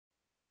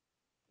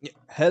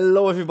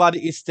Hello, everybody.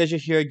 It's Teja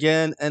here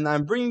again, and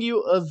I'm bringing you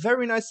a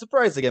very nice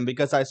surprise again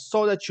because I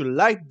saw that you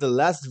liked the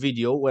last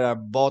video where I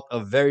bought a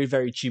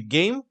very cheap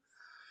game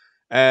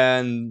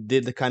and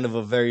did a kind of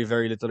a very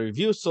little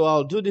review. So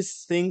I'll do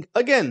this thing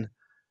again.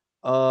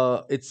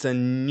 It's a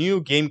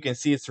new game. You can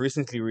see it's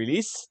recently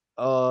released.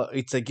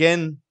 It's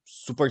again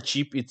super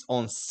cheap. It's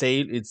on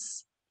sale.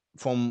 It's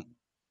from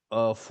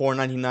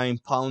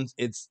 4.99 pounds.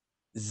 It's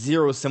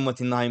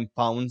 0.79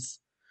 pounds.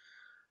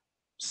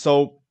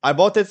 So I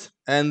bought it,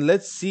 and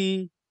let's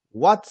see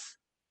what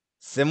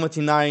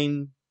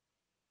 79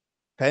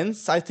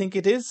 pence I think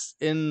it is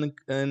in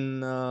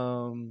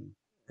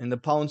the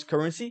pounds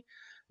currency.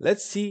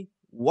 Let's see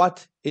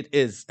what it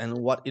is and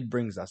what it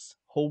brings us.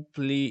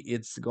 Hopefully,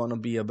 it's gonna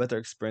be a better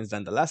experience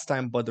than the last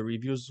time, but the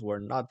reviews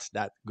were not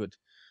that good.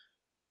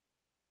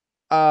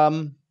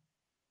 Um.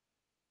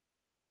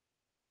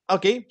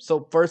 Okay,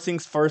 so first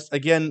things first.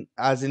 Again,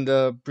 as in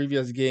the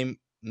previous game,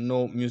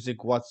 no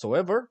music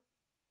whatsoever.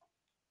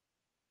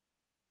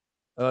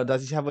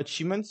 Does it have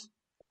achievements?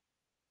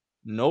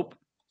 Nope.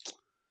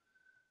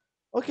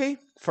 Okay,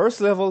 first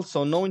level,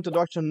 so no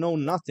introduction, no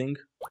nothing.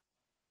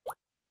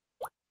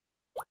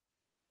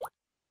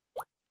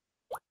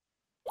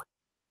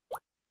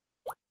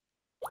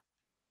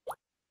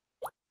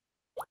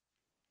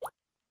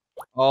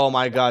 Oh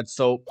my god,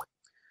 so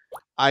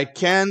I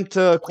can't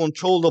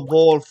control the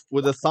ball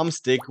with a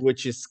thumbstick,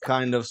 which is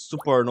kind of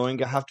super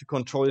annoying. I have to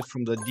control it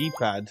from the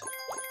D-pad.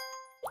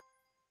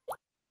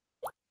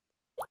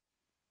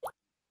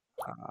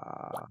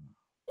 Uh,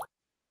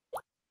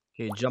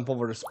 okay, jump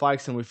over the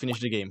spikes and we finish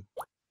the game.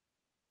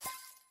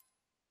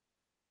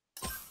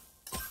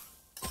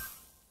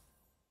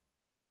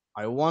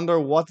 I wonder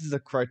what is the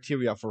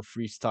criteria for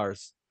 3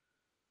 stars.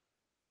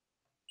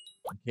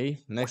 Okay,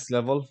 next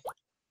level.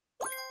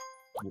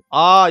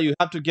 Ah, you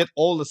have to get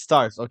all the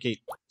stars.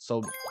 Okay,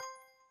 so,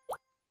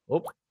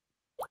 whoop,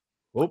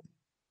 whoop,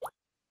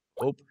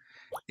 whoop.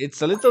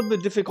 It's a little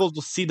bit difficult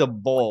to see the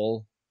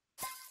ball.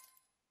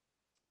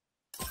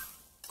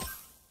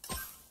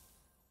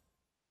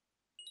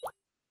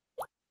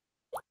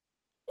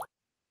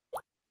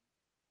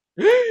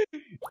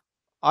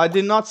 I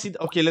did not see.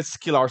 Okay, let's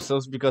kill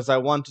ourselves because I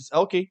want to.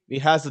 Okay,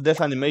 it has a death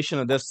animation,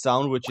 a death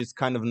sound, which is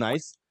kind of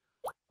nice.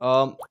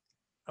 Um,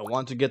 I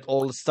want to get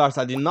all the stars.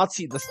 I did not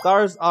see. The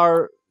stars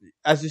are,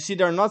 as you see,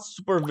 they're not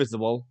super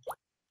visible.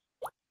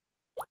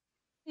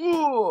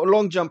 Ooh,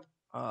 long jump.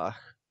 Okay,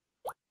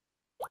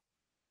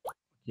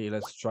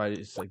 let's try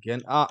this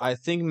again. I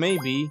think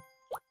maybe.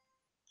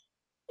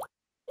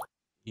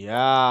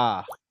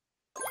 Yeah,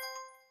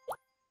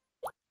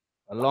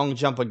 a long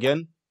jump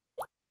again.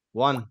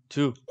 1,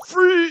 2,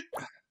 3.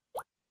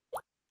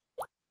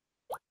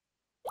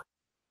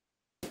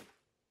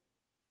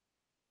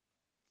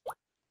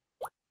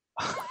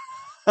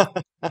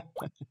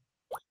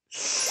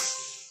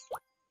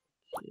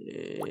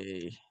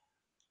 Okay.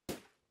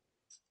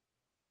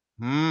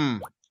 Hmm.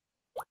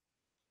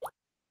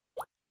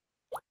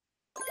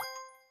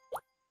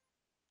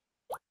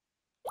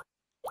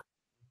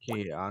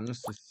 Okay,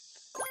 honestly,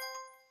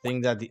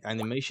 think that the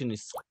animation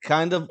is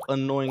kind of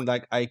annoying.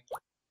 Like I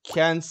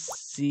can't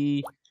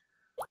see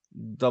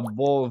the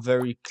ball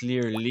very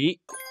clearly.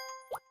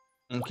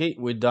 Okay,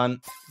 we're done.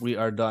 We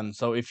are done.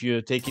 So if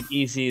you take it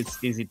easy,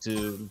 it's easy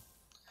to.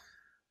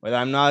 But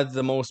I'm not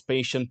the most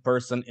patient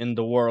person in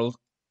the world.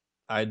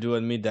 I do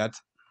admit that.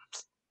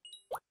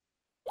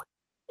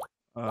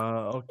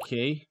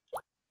 Okay.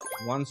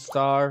 1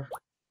 star,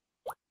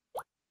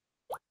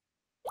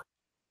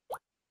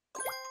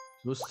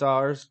 2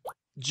 stars.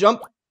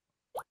 Jump,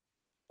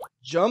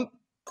 jump.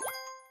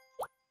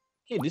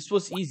 Okay, this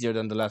was easier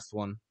than the last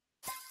one.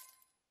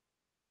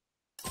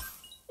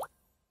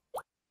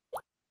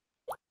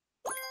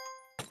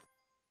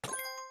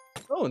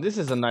 Oh, this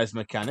is a nice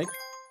mechanic.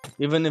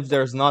 Even if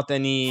there's not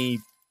any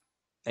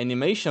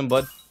animation,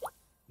 but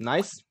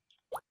nice.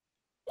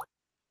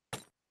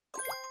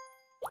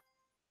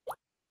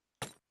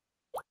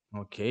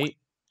 Okay.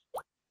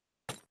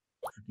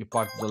 Tricky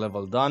part of the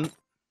level done.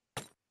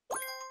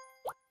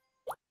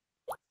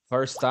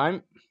 First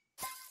time.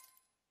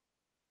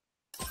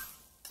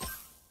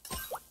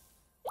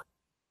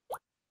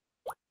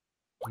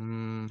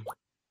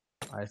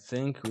 I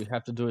think we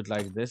have to do it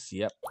like this.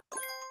 Yep.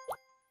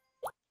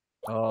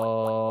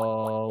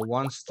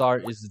 1 star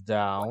is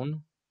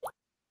down.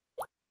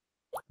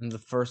 And the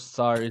first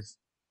star is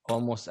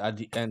almost at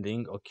the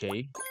ending.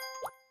 Okay.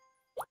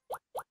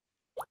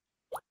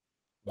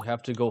 We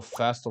have to go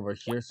fast over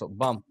here. So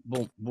bump,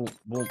 boom, boom,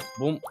 boom,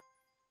 boom,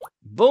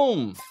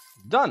 boom.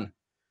 Done.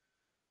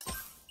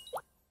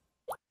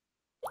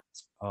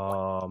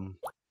 Um.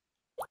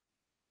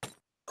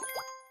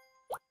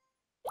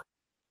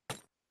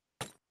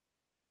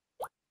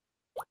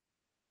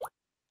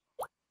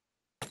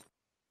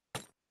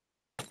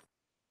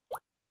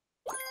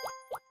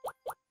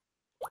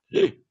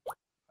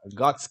 I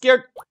got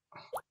scared.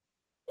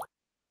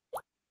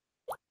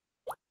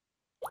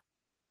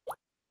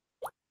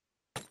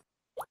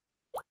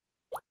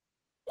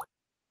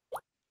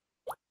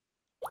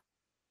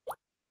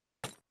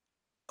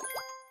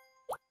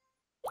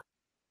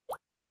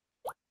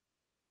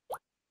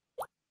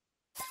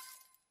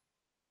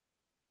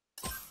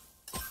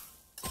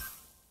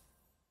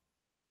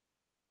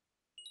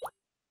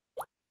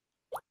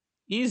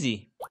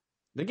 Easy.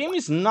 The game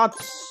is not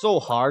so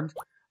hard.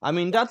 I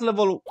mean, that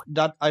level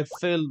that I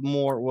failed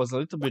more was a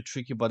little bit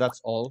tricky, but that's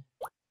all.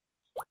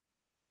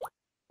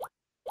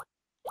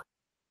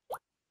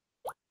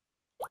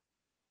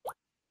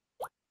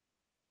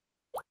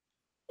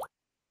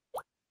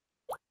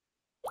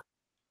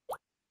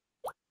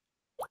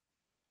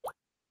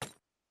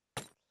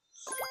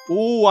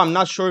 Ooh, I'm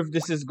not sure if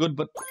this is good,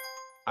 but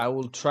I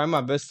will try my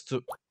best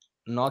to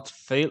not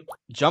fail.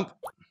 Jump.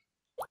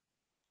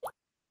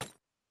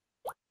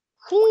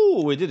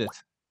 Ooh, we did it.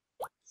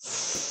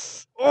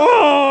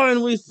 Oh,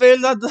 and we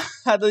failed at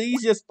at the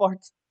easiest part.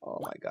 Oh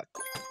my god.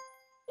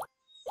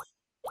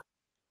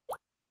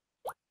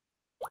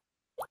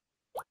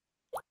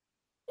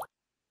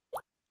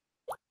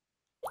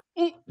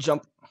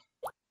 Jump.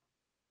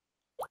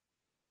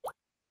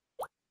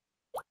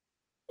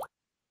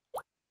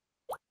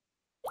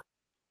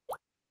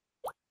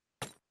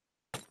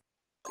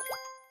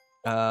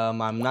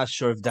 I'm not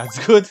sure if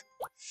that's good.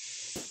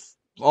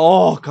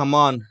 Oh, come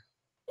on.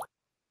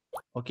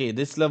 Okay,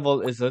 this level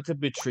is a little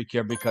bit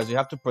trickier because you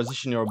have to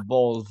position your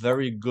ball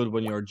very good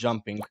when you're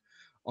jumping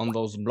on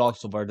those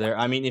blocks over there.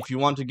 I mean, if you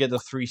want to get the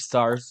 3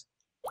 stars.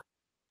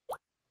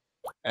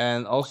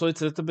 And also,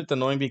 it's a little bit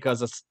annoying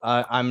because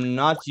I'm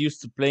not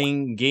used to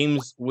playing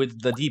games with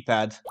the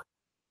D-pad.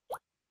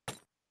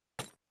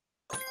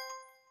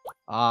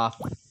 Ah,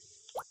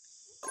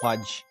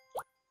 fudge.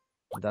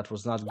 That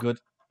was not good.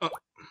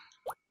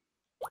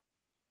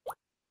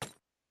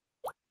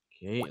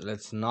 Okay,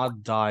 let's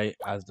not die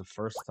as the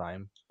first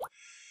time.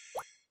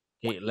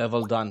 Okay,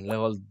 level done,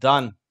 level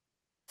done.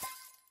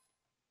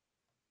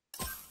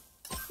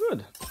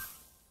 Good.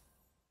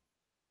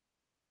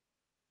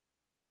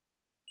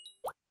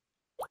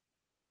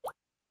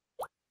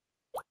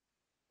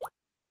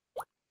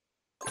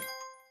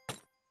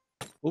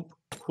 Hoop,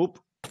 hoop,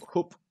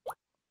 hoop.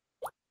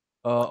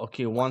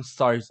 Okay, 1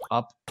 star is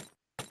up.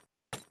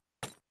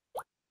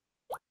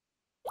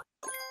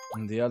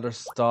 And the other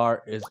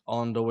star is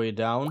on the way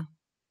down.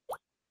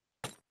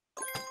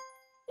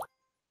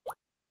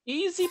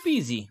 Easy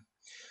peasy.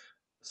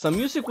 Some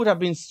music would have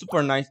been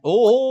super nice.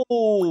 Oh,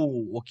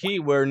 okay,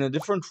 we're in a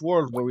different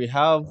world where we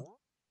have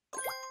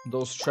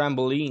those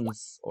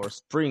trampolines or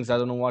springs. I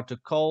don't know what to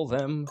call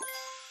them.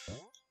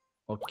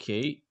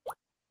 Okay,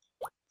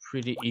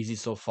 pretty easy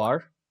so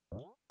far.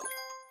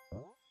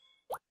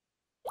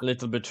 A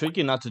little bit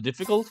tricky, not too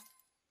difficult.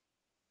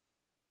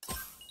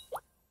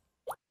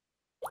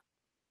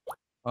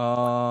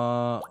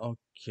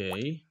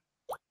 Okay.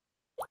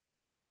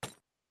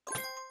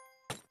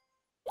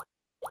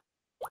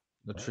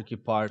 The tricky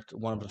part,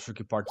 one of the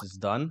tricky parts is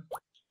done.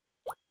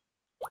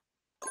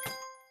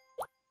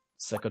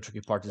 Second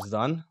tricky part is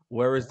done.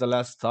 Where is the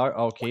last star?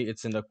 Okay,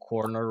 it's in the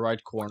corner,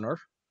 right corner.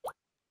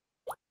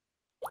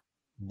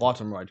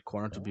 Bottom right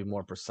corner to be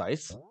more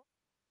precise.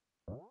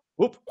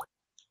 Whoop.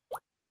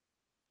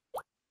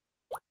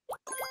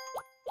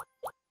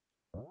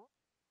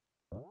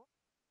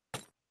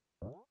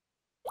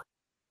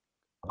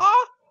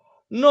 Ah!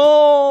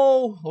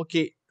 No!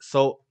 Okay,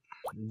 so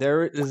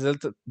there is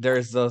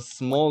a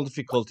small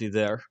difficulty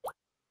there.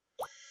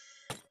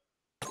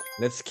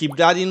 Let's keep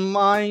that in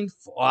mind.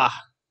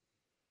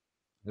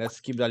 Let's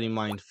keep that in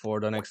mind for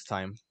the next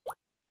time.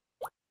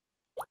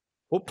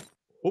 Whoop,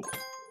 whoop,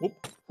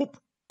 whoop, whoop.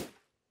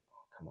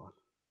 Come on.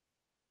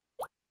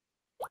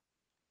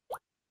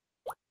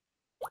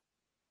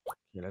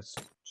 Okay, let's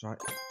try.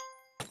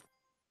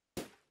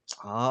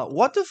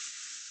 What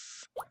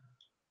if?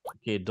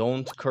 Okay,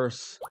 don't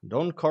curse.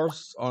 Don't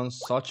curse on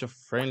such a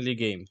friendly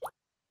game.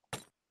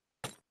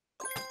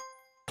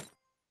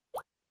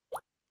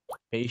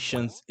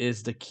 Patience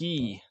is the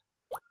key.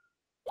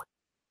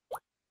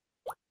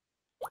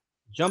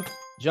 Jump,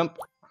 jump.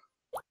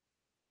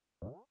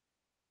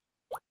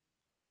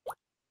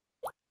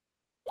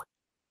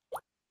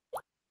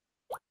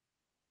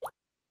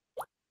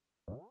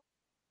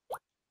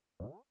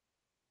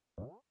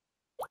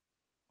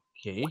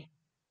 Okay.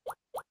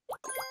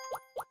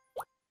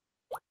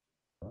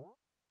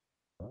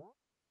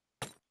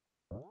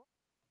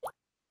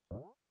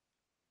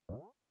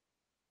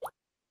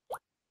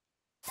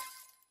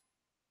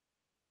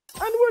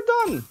 And we're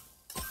done.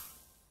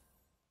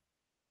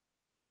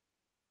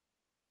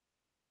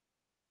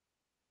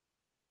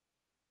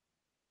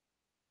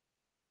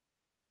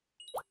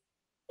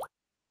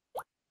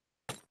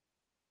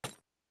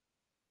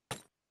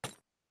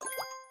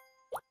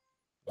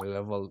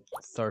 Level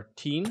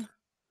 13.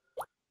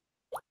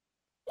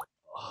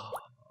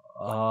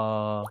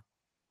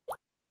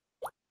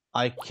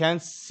 I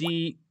can't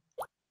see.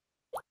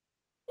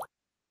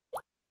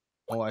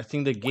 Oh, I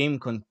think the game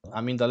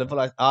I mean the level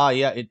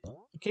yeah, it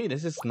okay,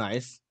 this is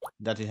nice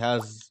that it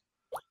has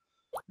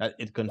that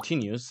it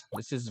continues.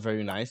 This is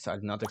very nice. I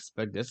did not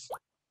expect this.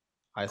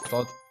 I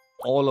thought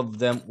all of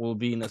them will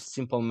be in a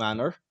simple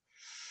manner.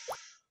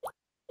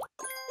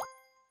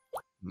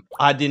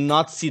 I did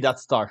not see that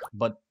star,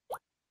 but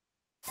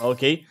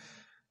okay.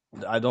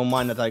 I don't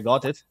mind that I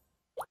got it.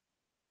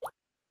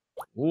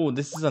 Ooh,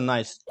 this is a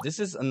nice. This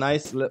is a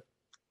nice.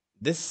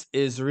 This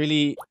is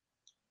really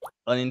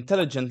an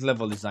intelligent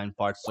level design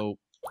part. So,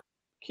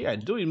 okay, I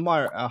do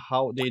admire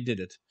how they did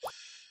it.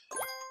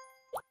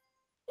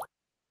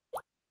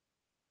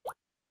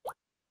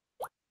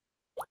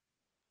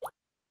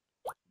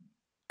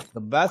 The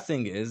bad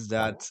thing is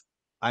that,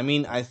 I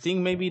mean, I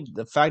think maybe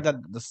the fact that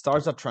the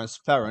stars are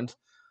transparent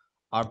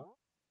are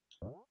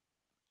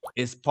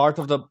is part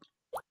of the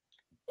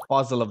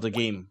puzzle of the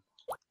game,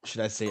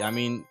 should I say? I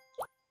mean,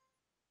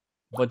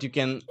 but you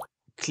can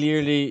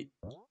clearly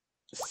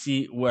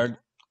see where.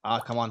 Ah,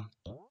 come on.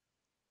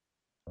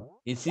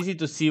 It's easy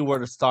to see where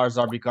the stars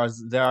are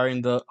because they are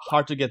in the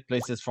hard to get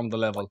places from the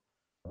level,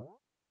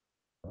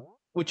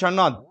 which are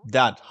not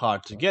that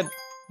hard to get,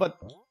 but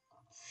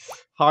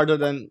harder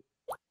than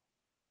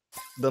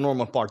the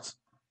normal parts.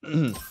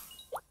 Hoop,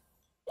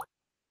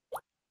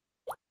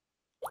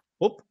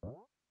 hoop,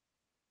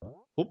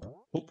 hoop,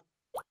 hoop,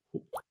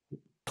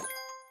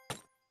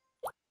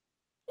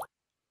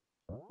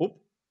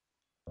 hoop,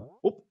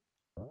 hoop,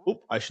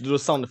 hoop. I should do the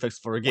sound effects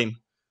for a game.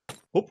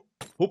 Hoop,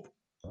 hoop,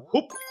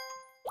 hoop.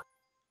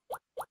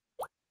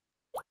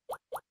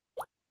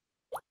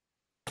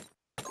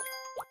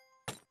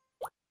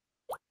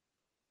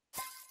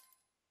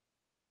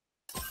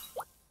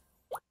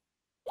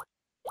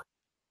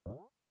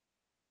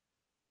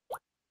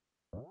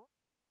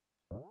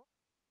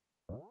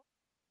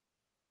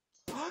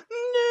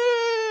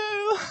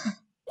 No!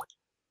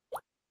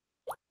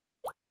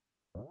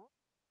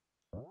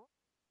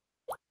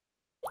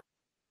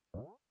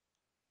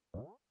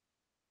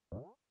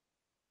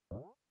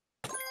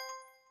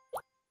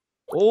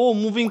 Oh,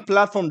 moving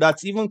platform.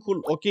 That's even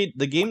cool. Okay,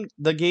 the game's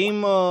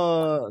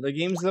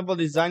level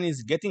design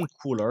is getting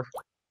cooler.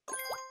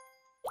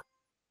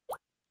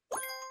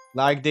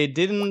 Like they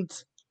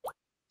didn't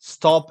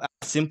stop at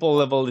simple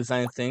level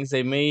design things.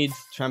 They made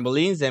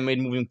trampolines. They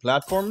made moving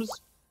platforms.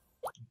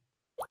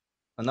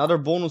 Another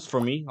bonus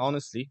for me,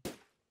 honestly.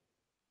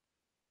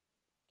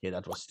 Okay,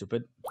 that was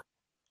stupid.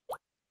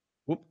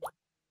 Whoop.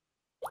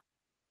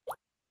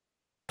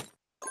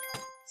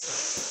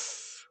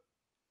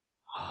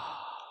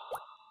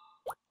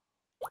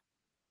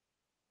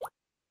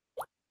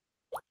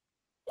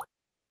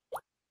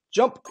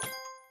 Jump.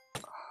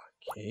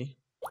 Okay.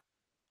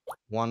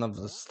 One of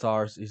the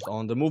stars is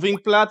on the moving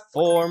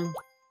platform.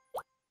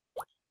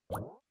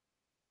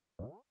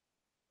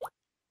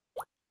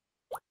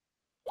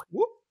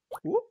 Whoop,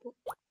 whoop.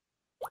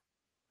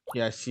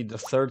 Yeah, I see the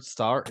third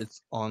star.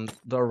 It's on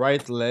the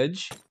right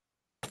ledge.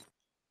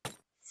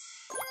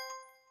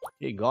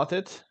 Okay, got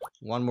it.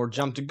 One more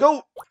jump to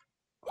go.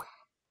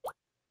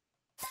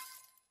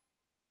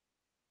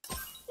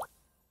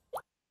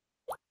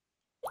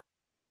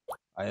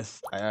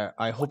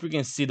 I hope you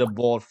can see the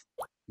ball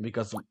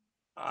because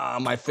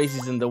my face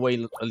is in the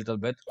way a little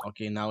bit.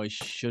 Okay, now it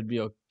should be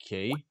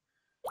okay.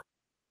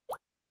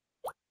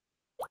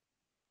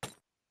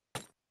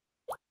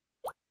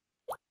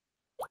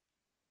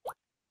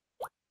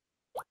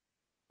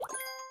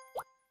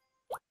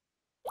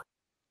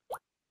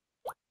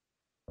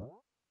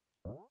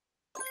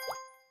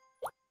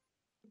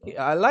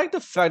 I like the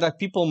fact that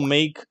people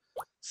make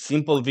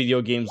simple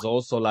video games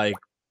also, like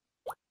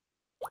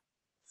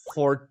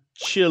for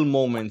chill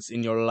moments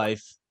in your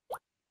life.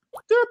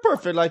 They're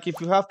perfect. Like if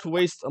you have to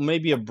waste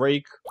maybe a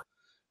break,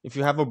 if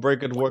you have a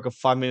break at work, a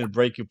 5 minute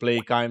break, you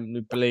play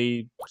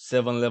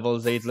 7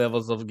 levels, 8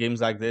 levels of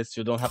games like this.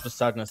 You don't have to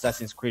start an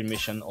Assassin's Creed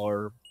mission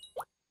or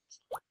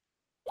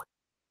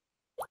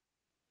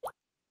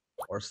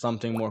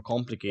something more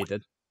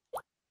complicated.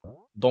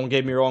 Don't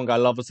get me wrong, I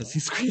love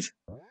Assassin's Creed.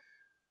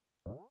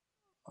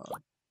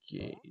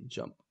 Okay,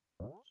 jump,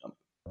 jump,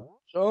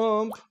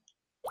 jump.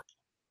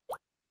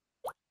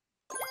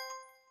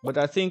 But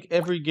I think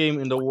every game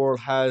in the world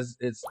has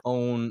its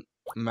own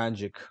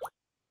magic.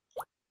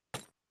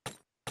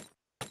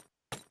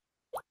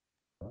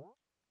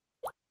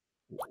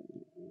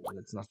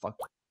 Let's not fuck.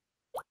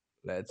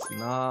 Let's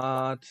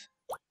not.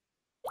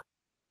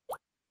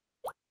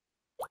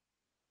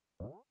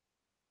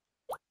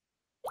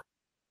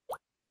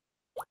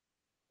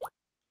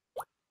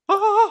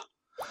 Ah!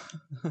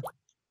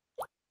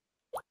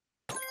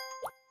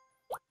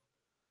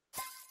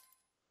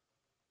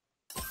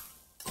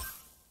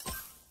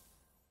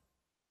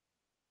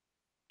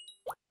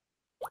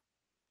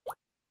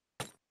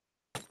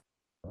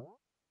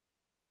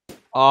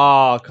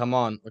 Ah, come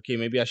on. Okay,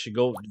 maybe I should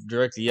go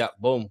directly. Yeah,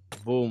 boom,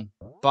 boom,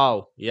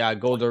 pow. Yeah,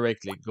 go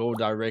directly. Go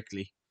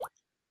directly.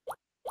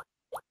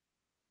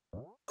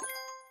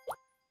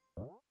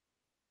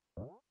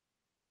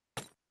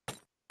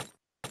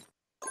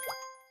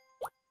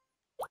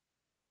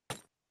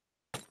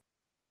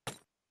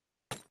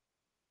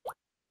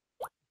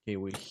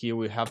 Okay, here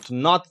we have to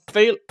not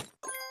fail.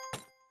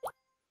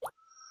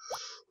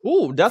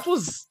 Ooh, that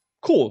was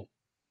cool.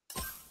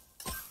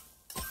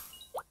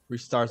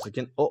 Restarts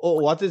again.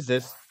 Oh, what is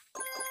this?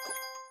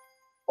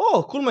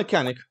 Oh, cool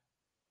mechanic.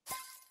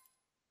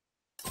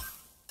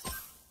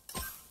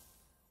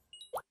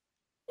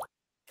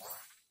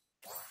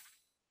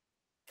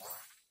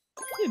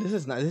 Yeah, this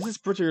is nice. This is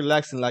pretty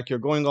relaxing, like you're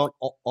going on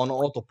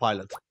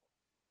autopilot.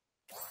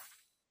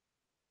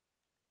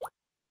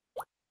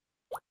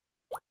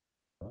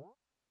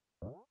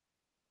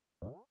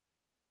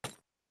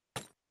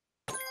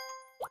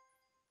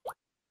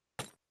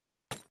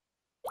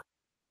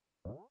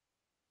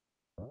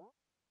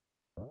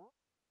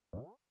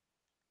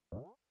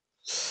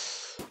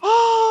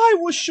 I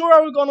was sure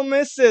I was gonna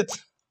miss it.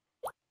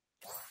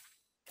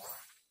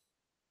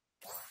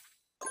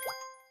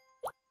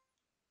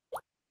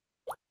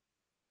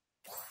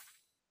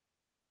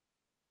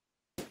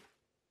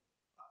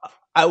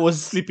 I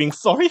was sleeping.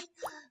 Sorry.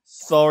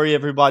 Sorry,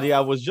 everybody.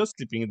 I was just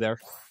sleeping there.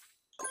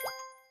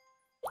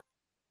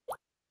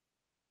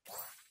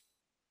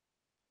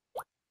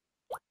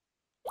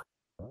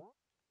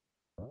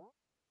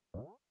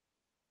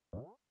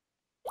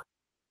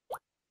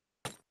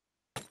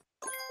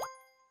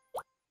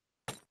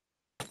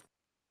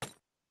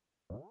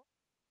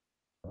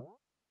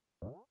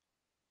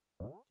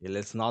 Okay,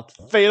 let's not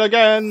fail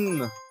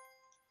again.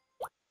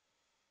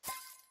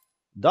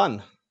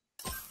 Done.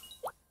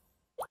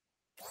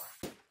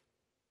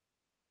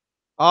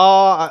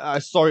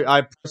 Sorry,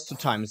 I pressed 2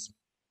 times.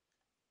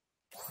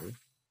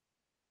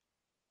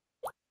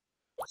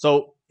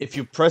 So if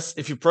you press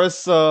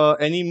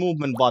any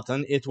movement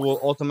button, it will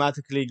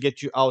automatically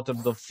get you out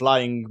of the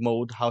flying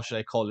mode. How should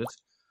I call it?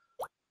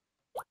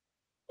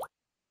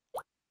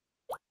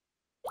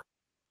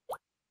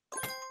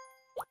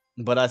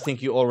 But I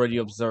think you already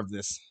observed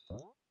this.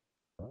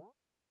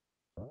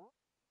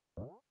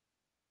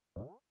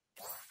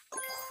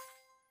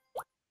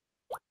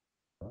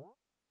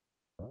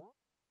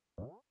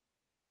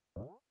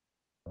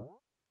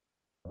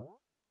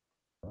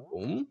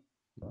 Boom,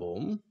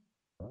 boom,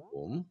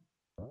 boom,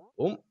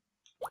 boom.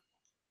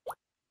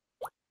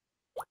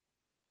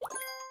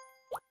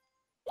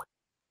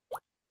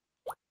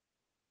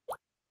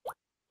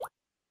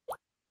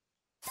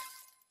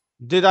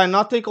 Did I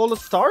not take all the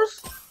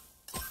stars?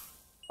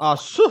 Ah,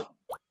 shoo.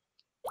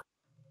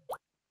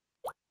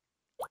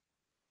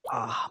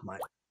 Ah, my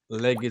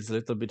leg is a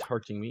little bit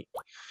hurting me.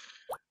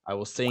 I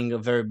was staying in a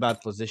very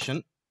bad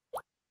position.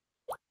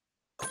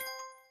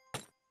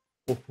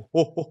 Ho,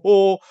 ho, ho,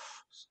 ho.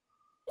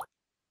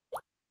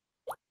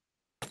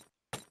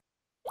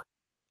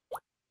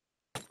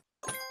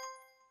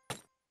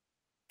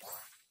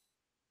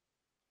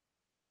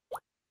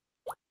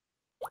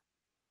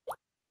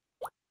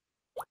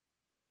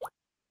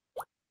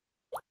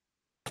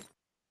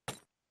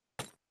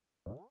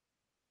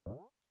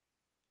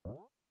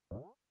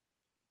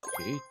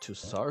 Okay, 2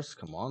 stars.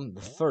 Come on,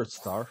 the third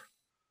star.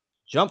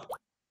 Jump.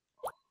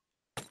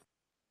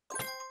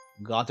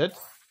 Got it.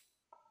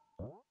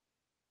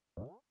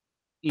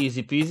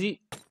 Easy peasy.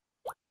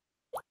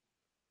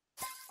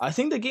 I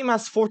think the game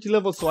has 40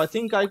 levels, so I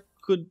think I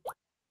could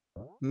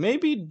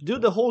maybe do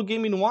the whole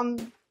game in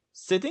one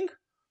sitting.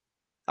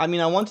 I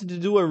mean, I wanted to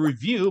do a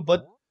review,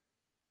 but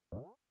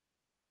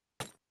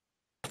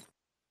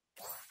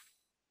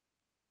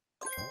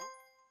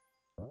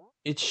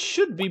it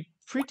should be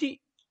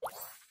pretty,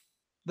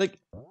 like,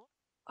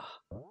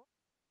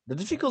 the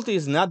difficulty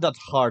is not that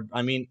hard.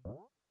 I mean,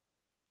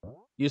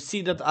 you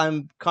see that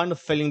I'm kind of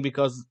failing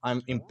because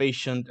I'm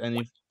impatient, and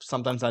if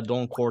sometimes I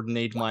don't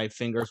coordinate my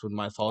fingers with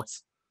my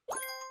thoughts.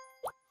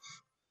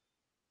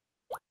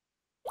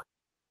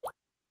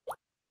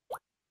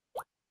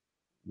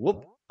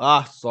 Whoop.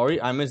 Ah, sorry,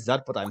 I missed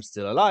that, but I'm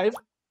still alive.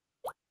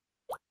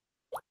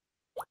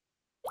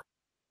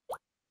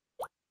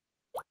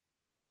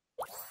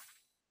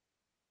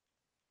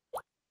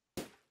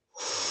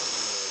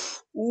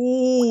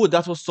 Ooh,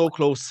 that was so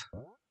close.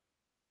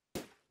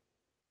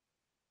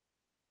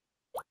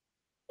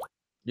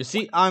 You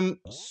see, I'm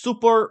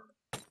super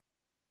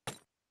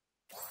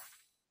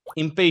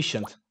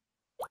impatient.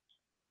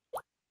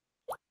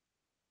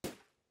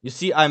 You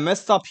see, I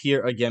messed up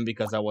here again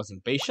because I was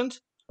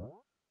impatient.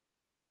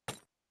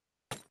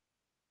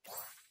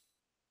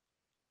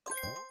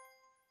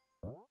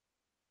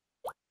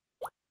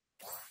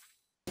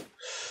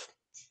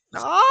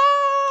 Ah,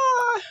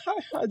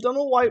 I don't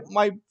know why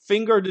my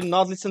finger did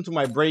not listen to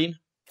my brain.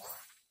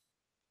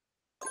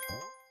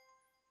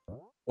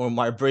 Or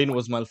my brain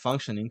was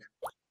malfunctioning.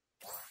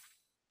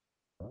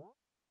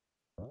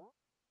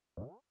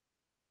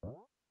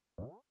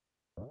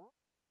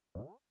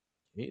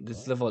 Okay,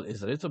 this level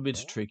is a little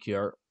bit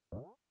trickier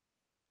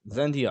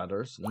than the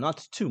others.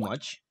 Not too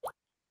much.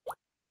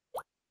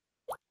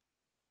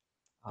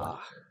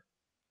 Ah.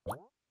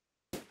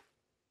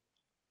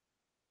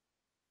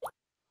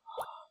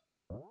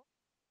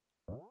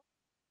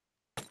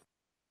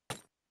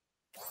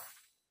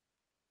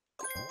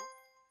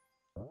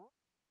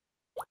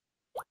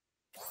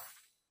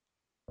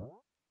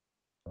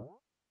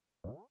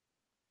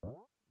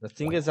 The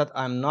thing is that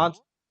I'm not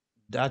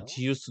that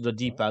used to the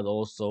D-pad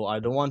also. I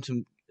don't want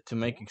to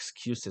make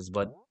excuses,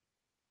 but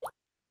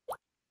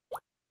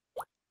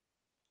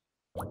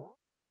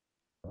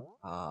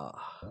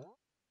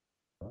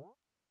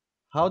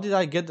how did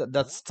I get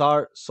that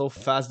star so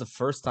fast the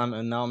first time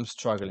and now I'm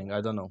struggling?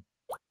 I don't know.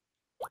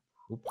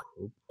 Whoop,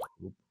 whoop,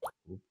 whoop,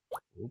 whoop,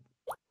 whoop,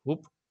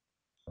 whoop.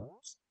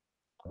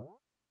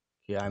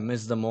 Okay, I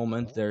missed the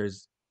moment.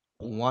 There's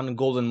one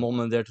golden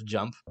moment there to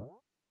jump.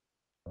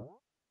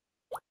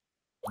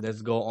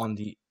 Let's go on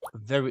the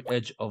very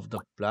edge of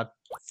the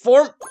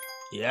platform.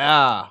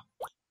 Yeah.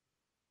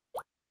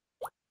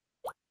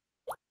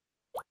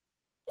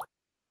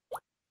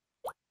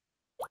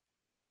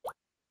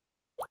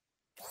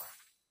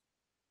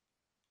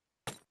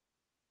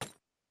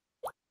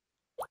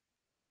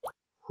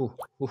 Hoo,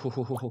 hoo, hoo,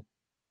 hoo, hoo, hoo.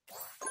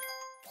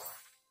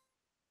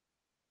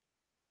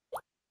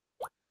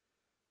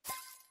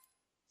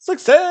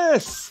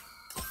 Success!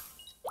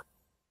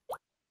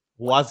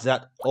 What's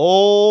that?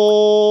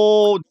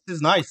 Oh, this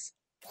is nice.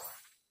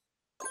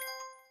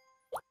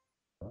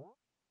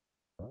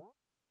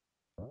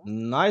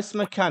 Nice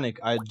mechanic,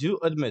 I do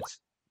admit.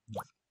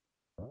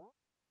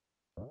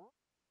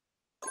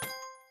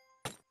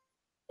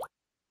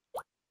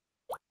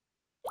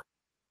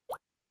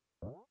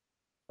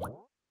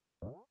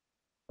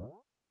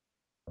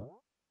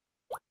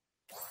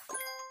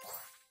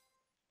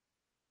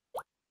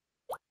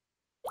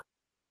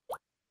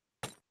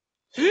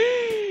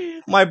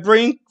 My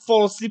brain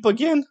fall asleep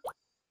again.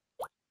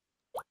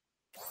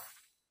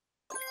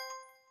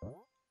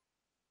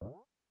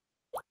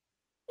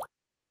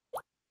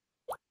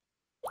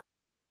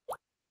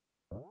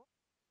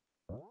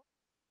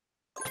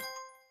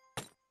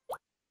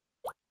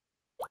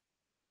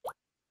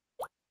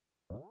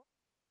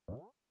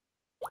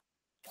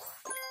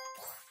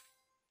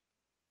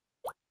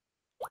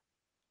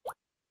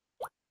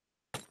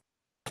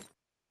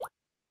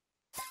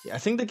 Yeah, I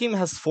think the game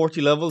has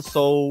 40 levels,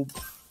 so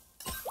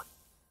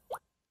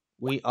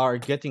we are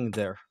getting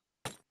there.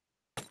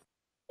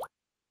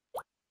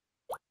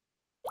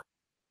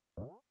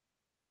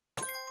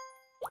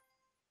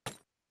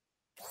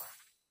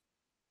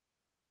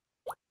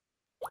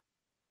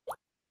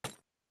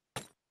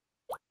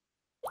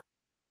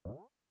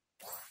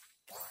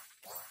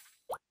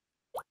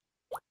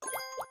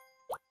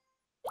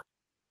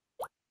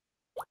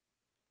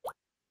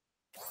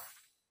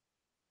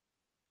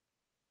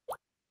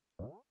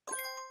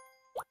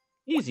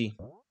 Easy.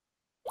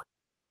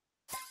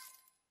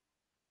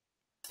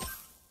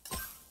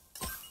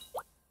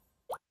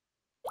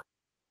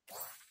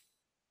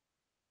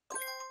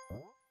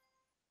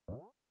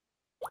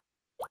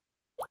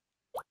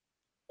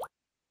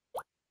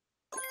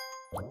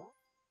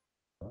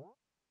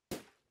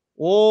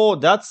 Oh,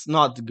 that's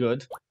not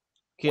good.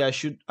 Okay, I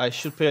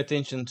should pay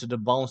attention to the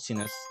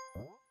bounciness.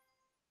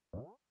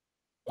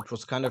 It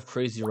was kind of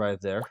crazy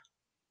right there.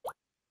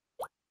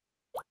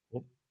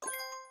 Oop,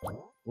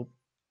 oop, oop,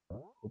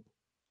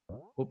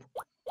 oop,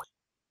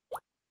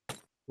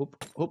 oop,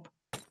 oop,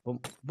 boom,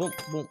 boom,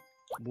 boom,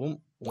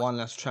 boom. One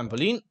last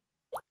trampoline.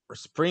 Or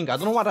spring. I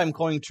don't know what I'm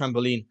calling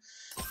trampoline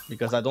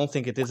because I don't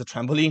think it is a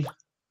trampoline.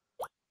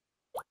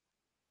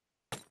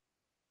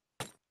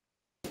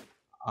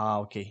 Ah,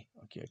 okay,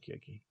 okay, okay,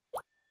 okay.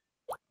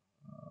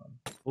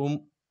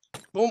 Boom,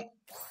 boom.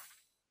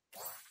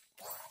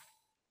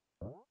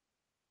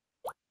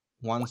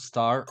 1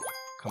 star.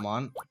 Come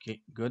on.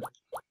 Okay, good.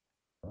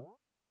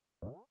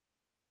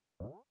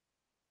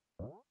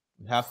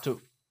 We have to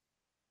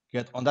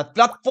get on that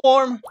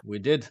platform. We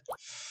did.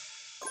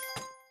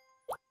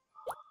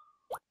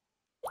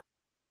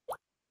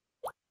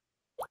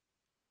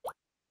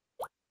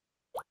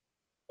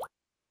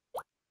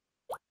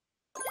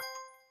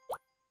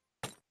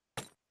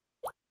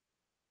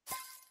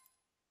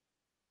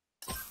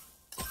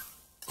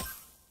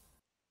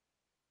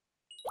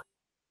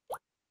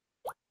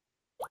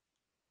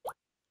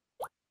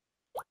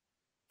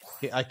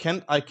 Okay,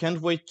 I can't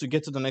wait to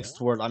get to the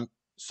next world. I'm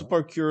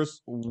super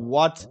curious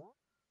what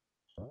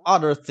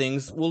other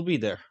things will be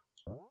there.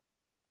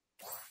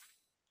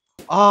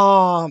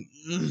 Ah,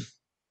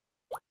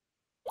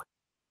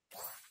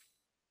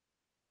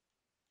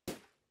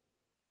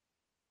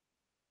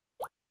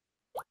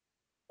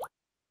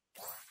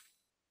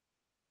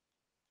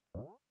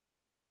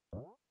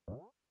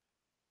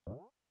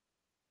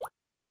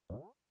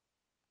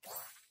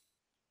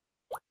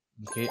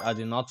 okay, I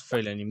did not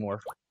fail anymore.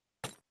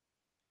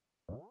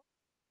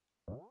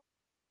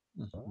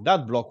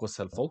 That block was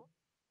helpful.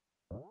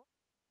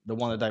 The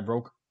one that I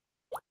broke.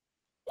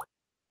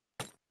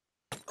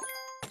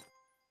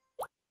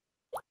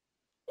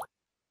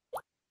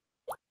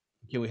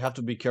 Okay, we have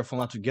to be careful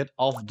not to get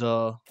off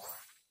the...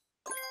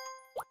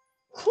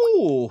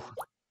 Whew.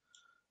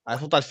 I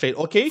thought I failed.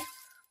 Okay,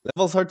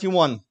 level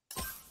 31.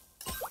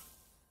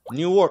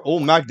 New world. Oh,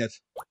 magnet.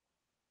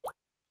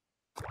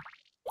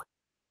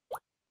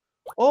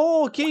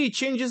 Oh, okay, it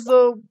changes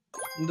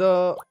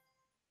the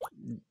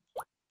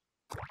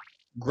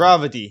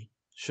gravity,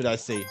 should I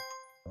say.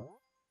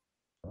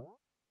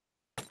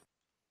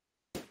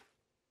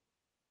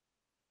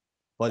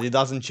 But it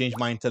doesn't change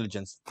my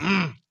intelligence.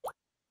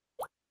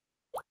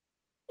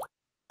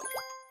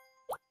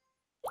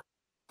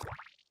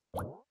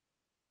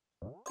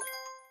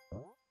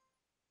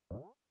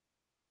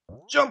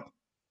 Jump!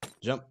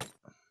 Jump.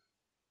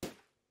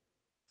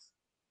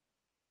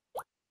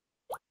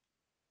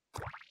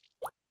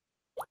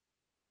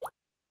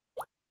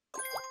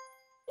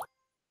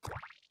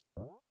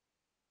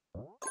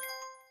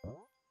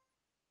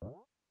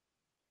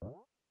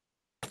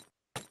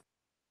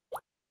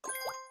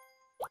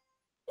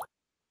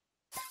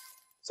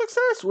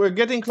 Success! We're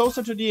getting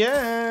closer to the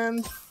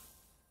end.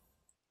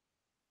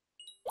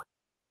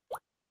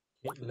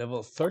 Okay,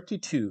 level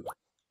 32.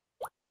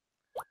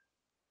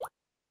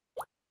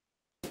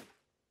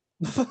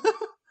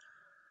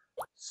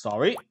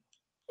 Sorry.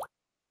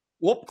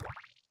 Whoop.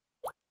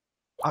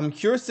 I'm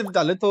curious if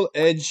that little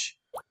edge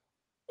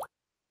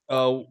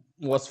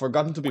was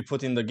forgotten to be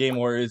put in the game,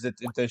 or is it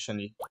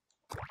intentionally?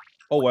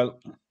 Oh well,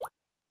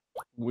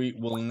 we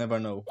will never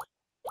know.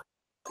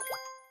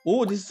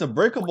 Oh, this is a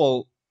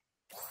breakable.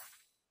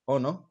 Oh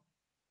no,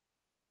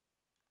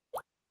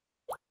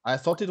 I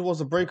thought it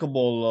was a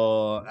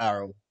breakable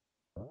arrow.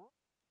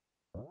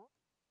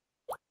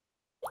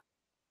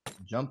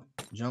 Jump,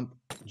 jump,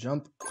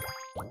 jump.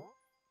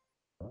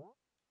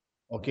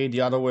 Okay,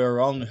 the other way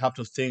around. We have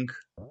to think.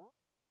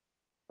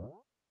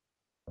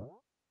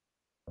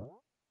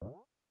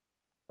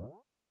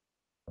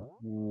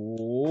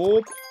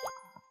 Whoop.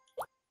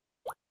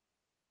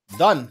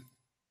 Done.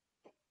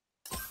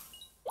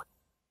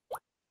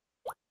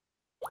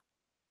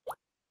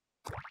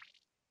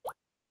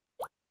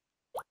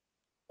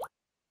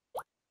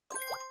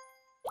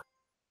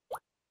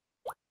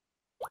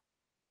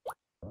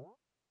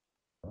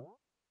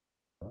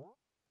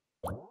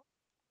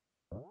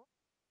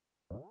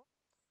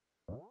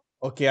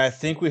 Okay, I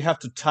think we have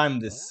to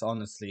time this,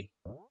 honestly.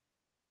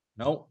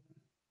 No.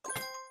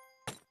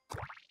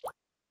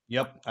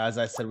 Yep, as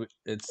I said,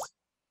 it's...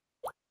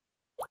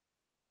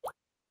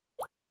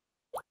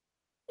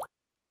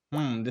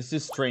 this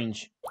is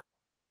strange.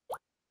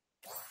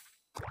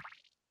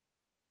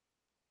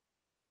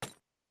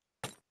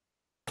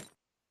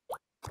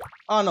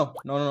 Oh no,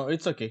 no, no, no,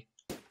 it's okay.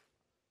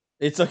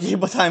 It's okay,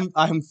 but I'm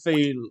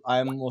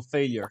a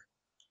failure.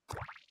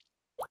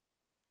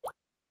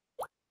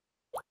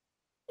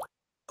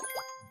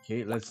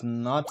 Okay, let's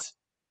not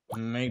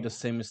make the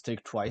same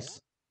mistake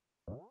twice.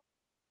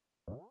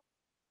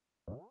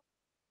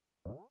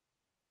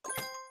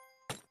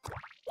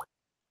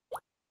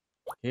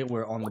 Okay,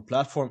 we're on the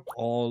platform,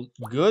 all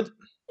good.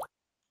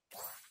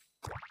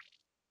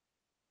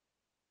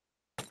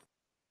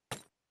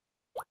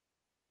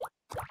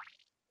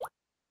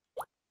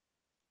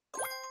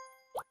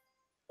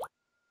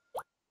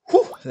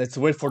 Whew, let's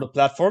wait for the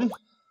platform.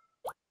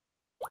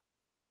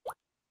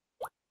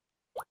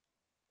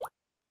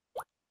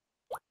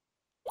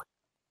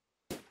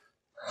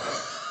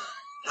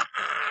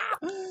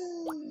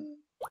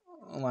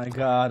 Oh my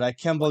god, I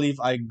can't believe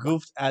I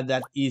goofed at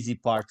that easy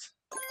part.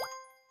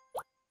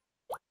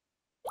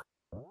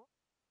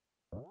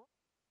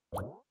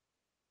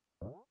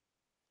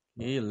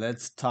 Okay,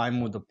 let's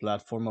time with the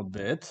platform a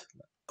bit.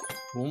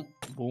 Boom,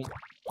 boom,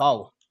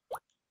 pow.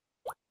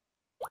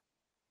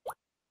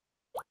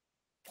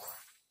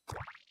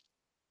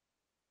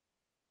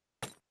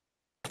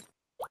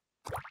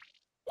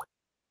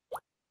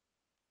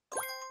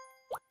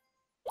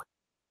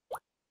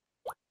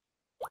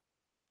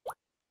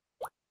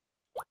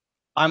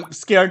 I'm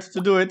scared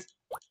to do it.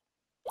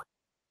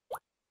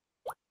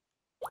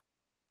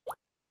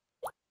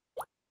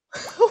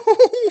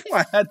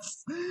 What?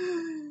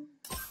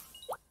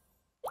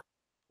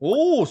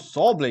 Oh,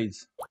 saw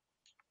blades.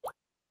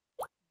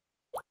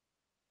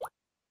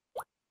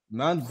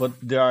 Man, but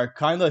they are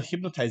kind of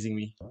hypnotizing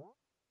me.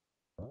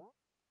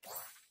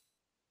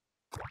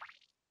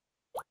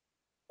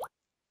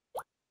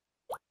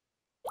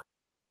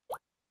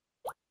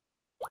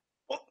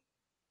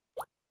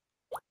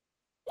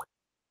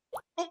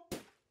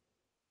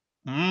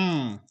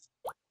 Hmm.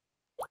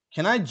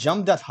 Can I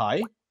jump that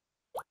high?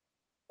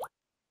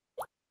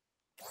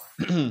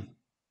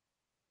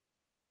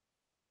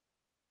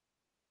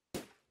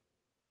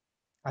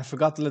 I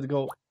forgot to let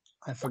go.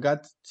 I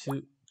forgot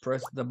to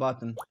press the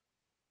button.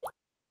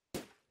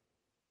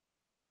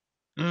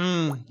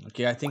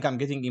 Okay, I think I'm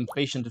getting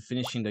impatient to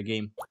finishing the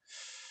game.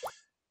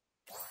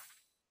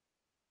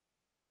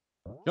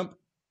 Jump.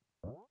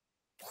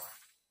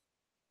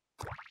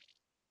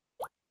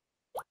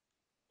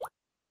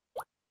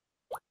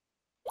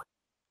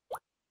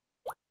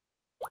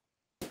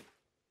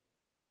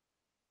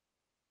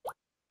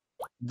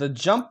 The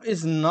jump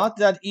is not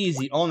that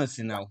easy,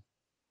 honestly, now.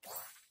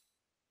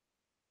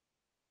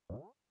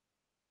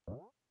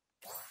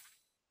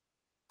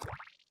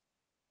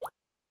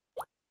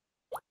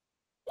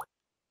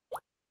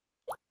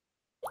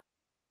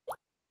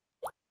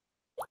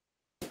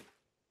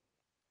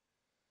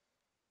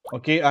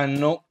 Okay, I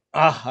know.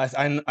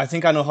 I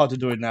think I know how to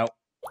do it now.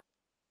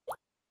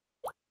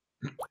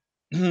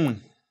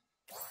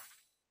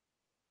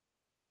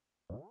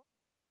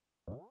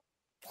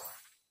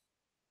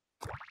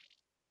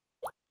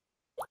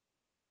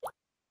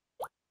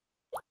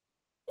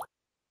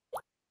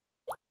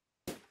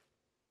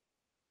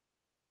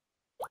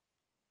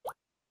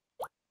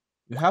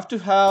 You have to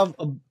have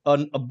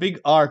a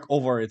big arc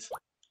over it.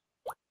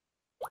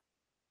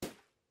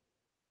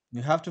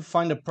 You have to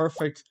find a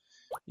perfect.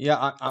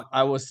 Yeah,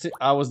 I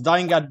was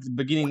dying at the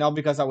beginning now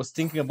because I was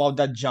thinking about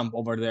that jump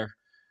over there.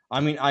 I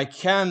mean, I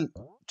can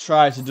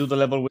try to do the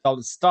level without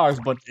the stars,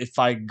 but if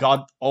I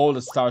got all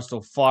the stars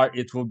so far,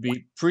 it would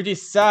be pretty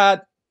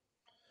sad.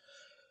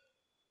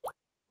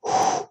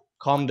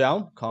 Calm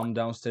down,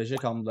 Stasia,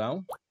 calm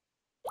down.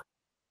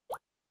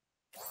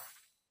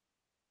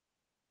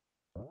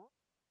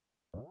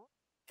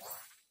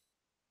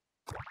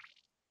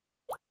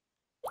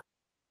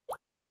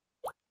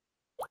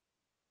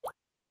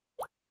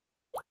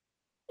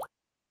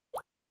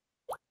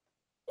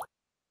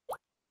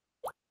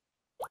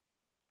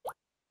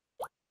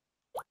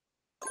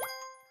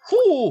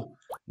 Whew!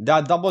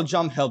 That double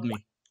jump helped me.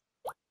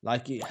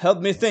 Like, it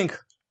helped me think.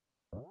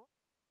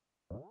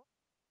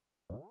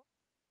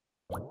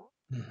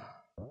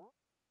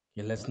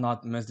 Okay, let's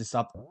not mess this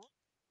up.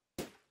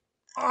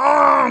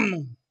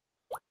 Um!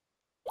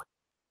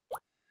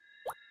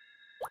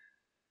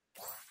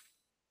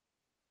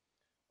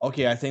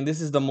 Okay, I think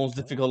this is the most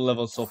difficult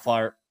level so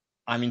far.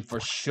 I mean, for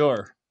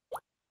sure.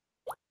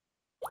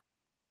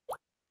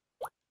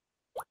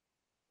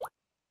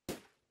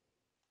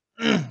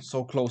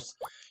 So close.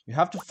 You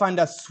have to find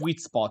that sweet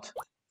spot.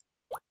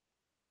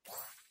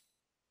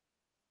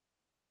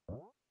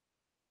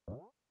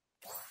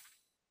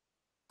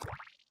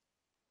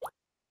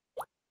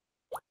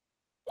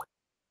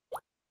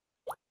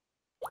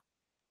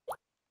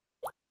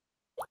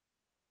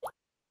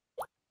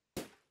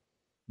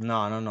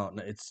 No,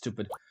 it's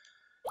stupid.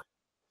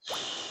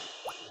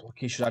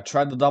 Okay, should I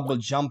try the double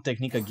jump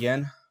technique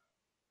again?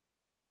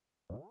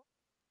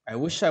 I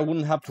wish I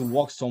wouldn't have to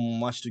walk so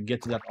much to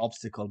get to that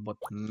obstacle, but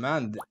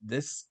man,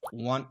 this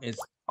one is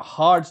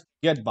hard to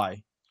get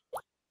by.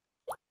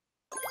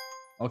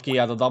 Okay,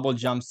 yeah, the double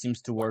jump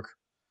seems to work,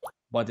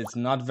 but it's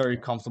not very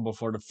comfortable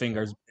for the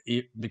fingers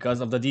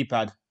because of the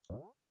D-pad.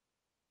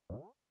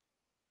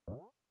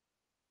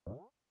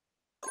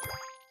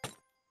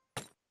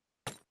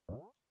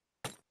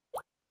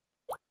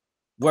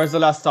 Where's the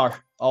last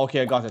star? Oh,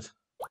 okay, I got it.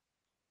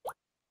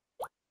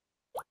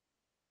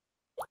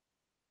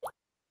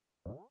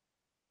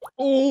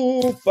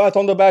 Ooh, pat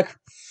on the back.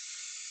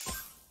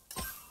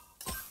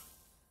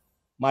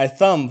 My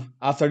thumb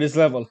after this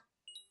level.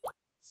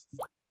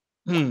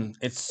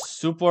 It's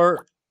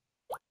super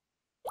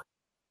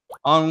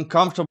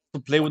uncomfortable to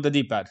play with the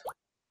D-pad.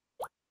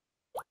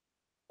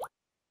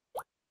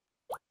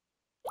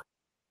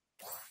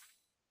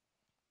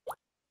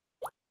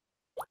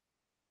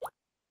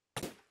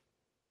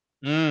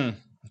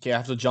 Okay, I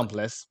have to jump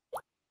less.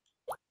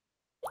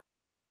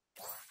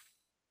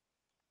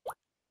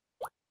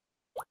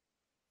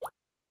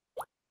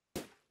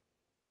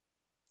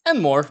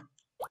 And more.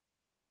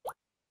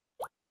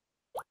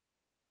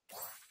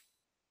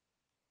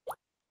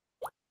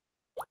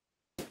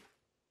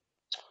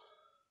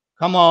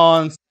 Come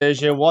on,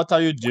 Stage, what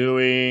are you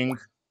doing?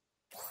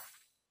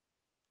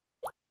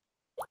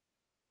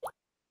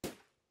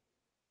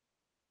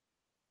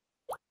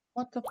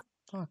 What the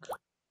fuck?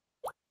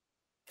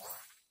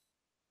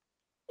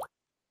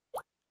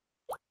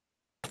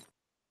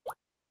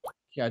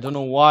 Yeah, I don't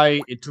know why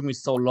it took me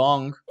so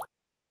long.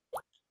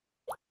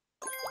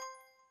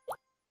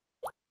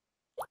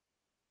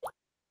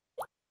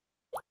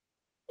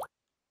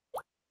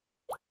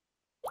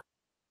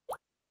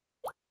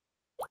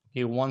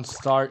 Okay, one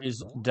star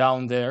is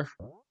down there.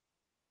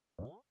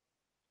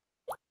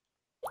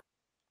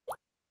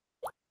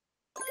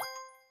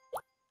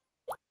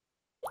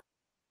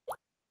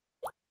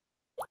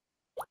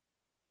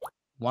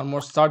 One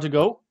more star to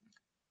go.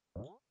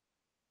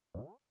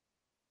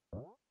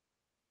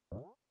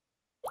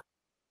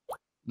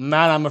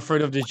 Man, I'm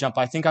afraid of this jump.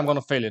 I think I'm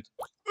gonna fail it.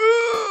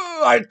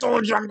 I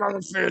told you I'm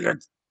gonna fail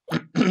it.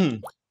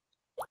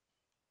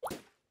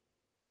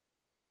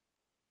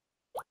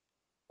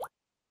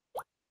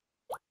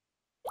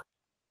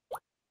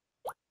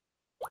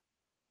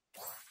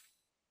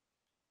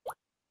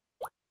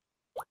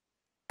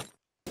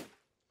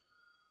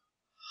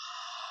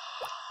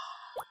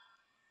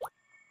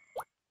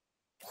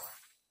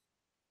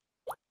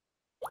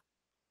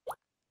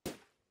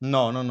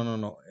 No.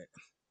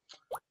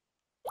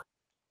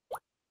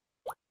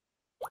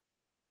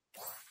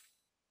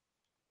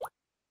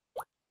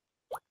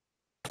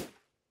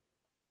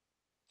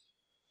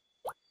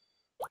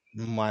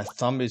 My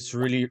thumb is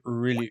really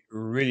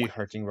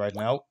hurting right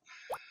now.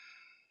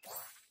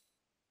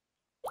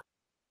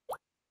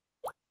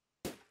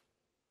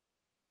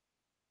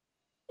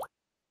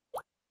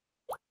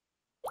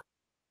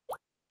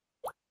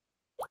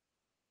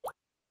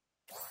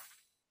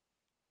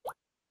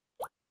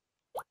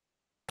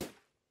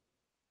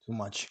 Too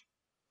much.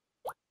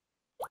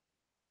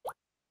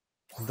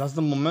 Does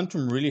the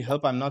momentum really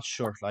help? I'm not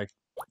sure. Like,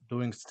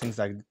 doing things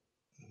like...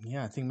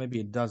 Yeah, I think maybe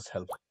it does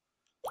help.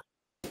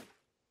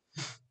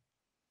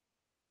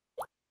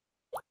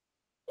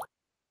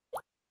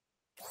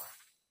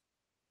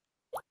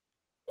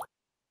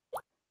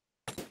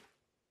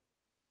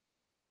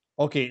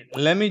 Okay,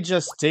 let me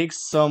just take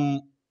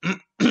some...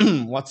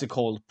 what's it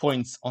called?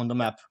 Points on the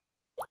map.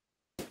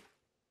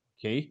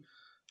 Okay,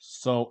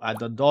 so at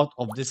the dot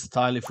of this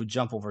tile, if we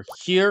jump over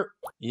here,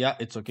 yeah,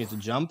 it's okay to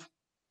jump.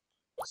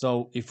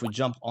 So if we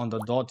jump on the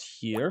dot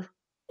here,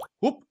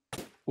 whoop,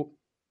 whoop,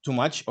 too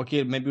much.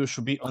 Okay, maybe we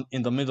should be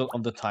in the middle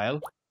of the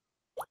tile.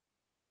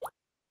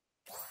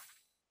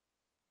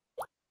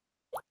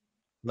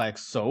 Like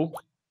so.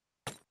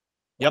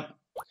 Yep.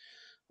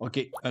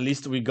 Okay, at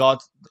least we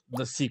got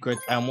the secret.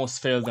 I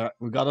almost failed there.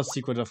 We got a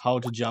secret of how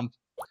to jump.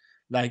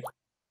 Like,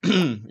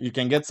 you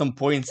can get some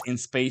points in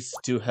space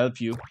to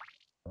help you.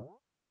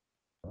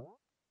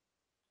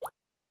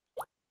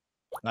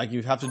 Like,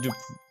 you have to do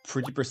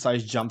pretty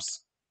precise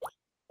jumps.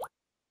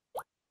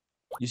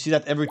 You see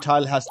that every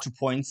tile has 2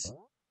 points,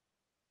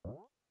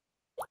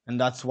 and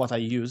that's what I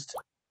used.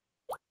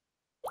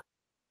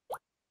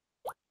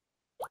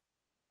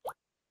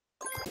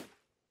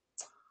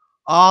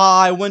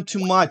 Ah, I went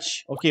too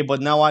much. Okay,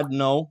 but now I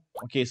know.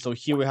 Okay, so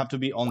here we have to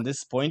be on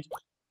this point.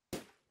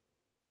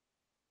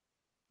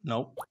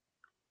 No.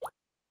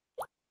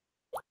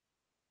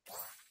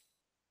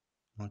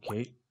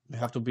 Okay, we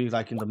have to be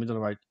like in the middle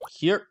right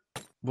here.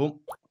 Boom.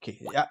 Okay,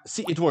 yeah,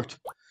 see, it worked.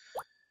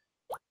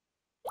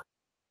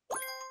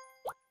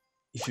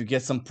 If you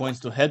get some points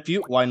to help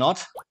you, why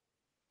not?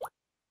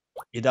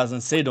 It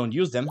doesn't say don't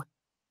use them.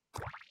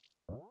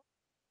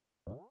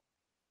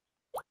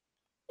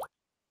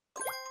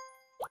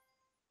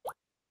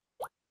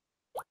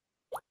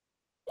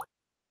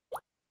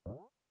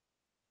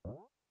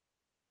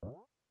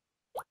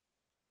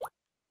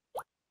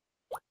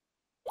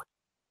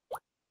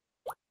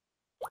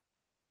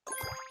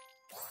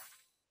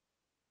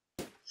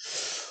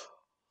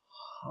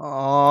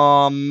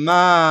 Oh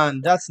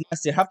man, that's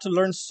nasty. I have to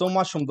learn so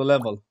much from the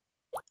level.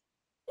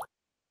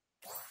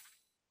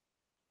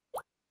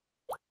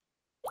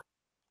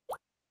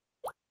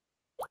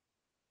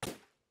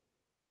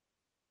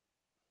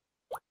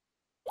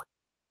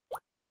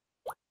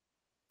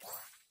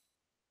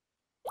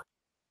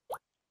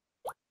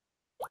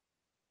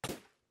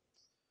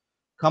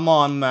 Come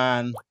on,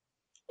 man.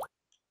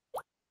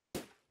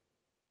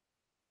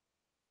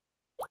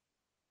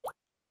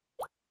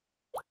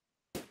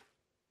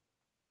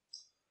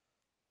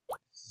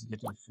 This is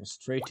getting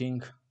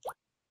frustrating.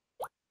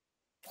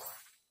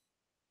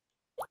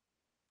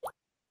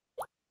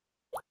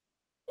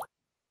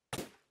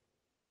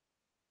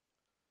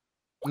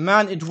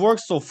 Man, it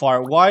works so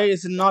far. Why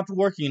is it not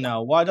working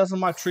now? Why doesn't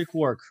my trick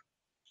work?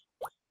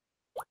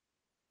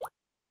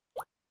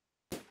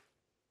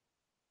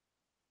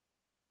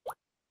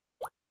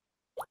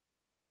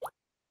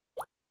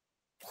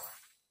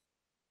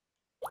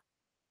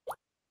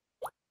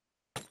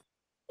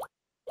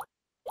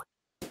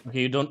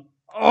 Okay, you don't...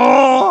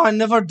 Oh, I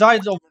never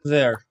died over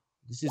there.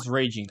 This is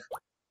raging.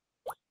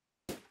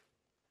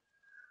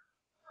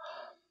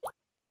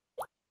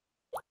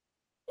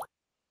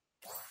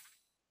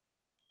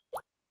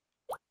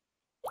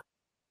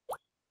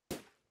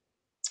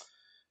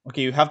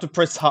 Okay, you have to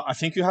press hard. I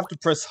think you have to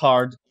press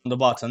hard on the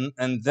button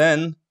and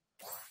then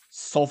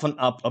soften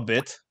up a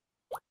bit.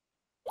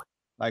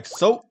 Like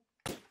so.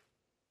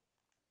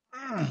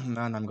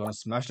 Man, I'm gonna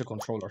smash the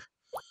controller.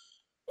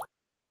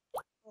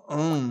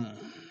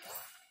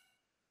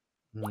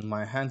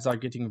 My hands are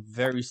getting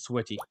very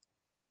sweaty.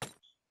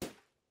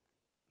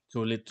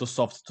 Too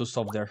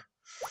soft there.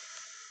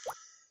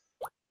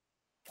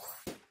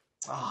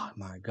 Oh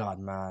my god,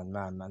 man.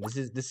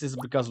 This is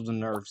because of the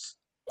nerves.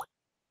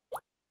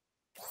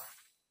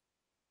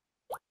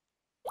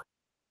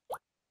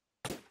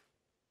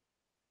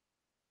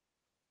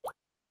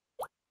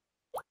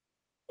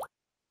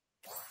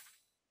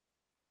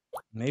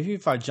 Maybe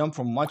if I jump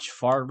from much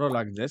farther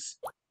like this.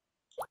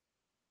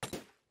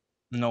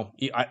 No,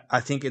 I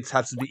think it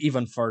has to be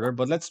even further,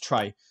 but let's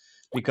try.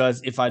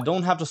 Because if I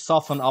don't have to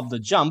soften up the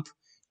jump,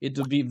 it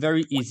would be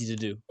very easy to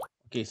do.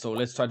 Okay, so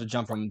let's try to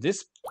jump from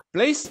this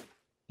place.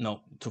 No,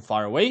 too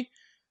far away.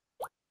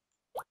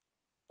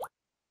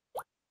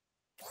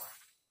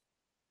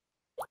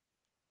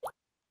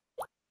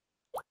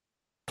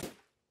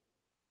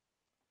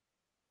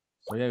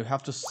 So yeah, you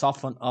have to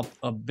soften up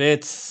a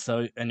bit,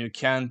 and you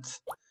can't...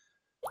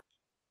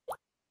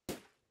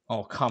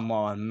 Oh, come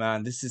on,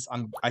 man.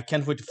 I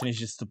can't wait to finish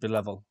this stupid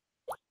level.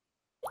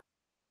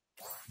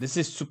 This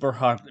is super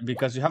hard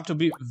because you have to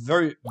be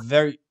very,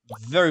 very,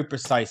 very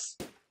precise.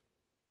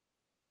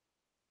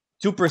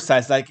 Too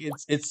precise, like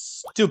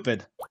it's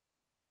stupid.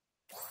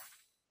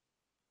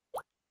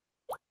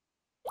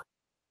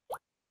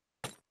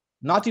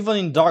 Not even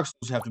in Dark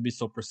Souls you have to be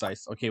so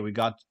precise. Okay, we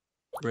got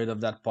rid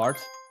of that part.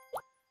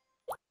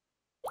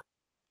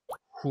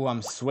 Who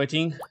I'm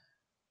sweating.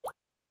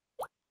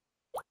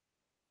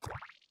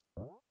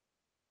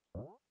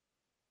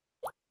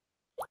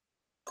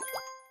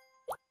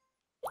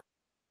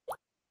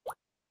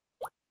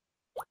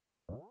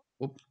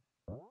 Whoop,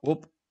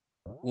 whoop,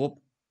 whoop,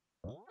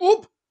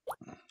 whoop.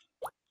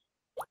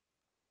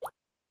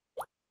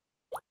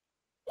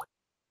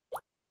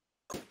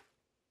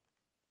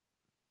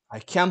 I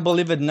can't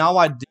believe it. Now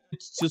I did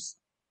it just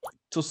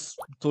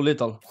too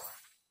little.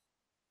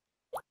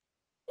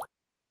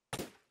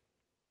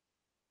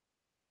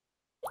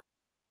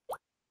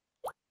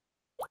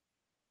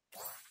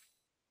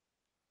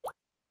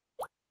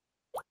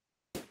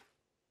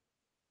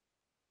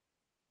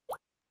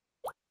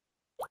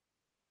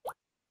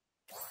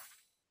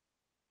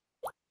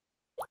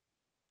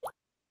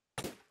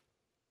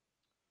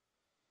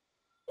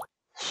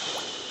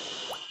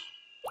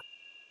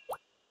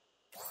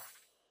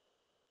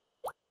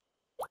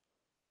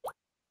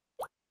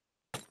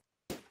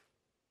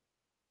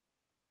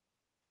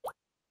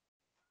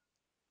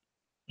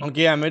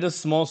 Okay, I made a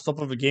small stop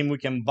of the game. We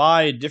can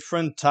buy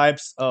different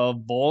types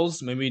of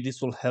balls. Maybe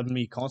this will help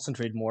me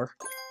concentrate more.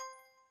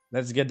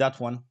 Let's get that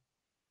one.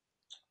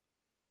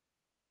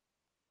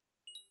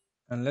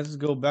 And let's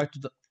go back to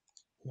the...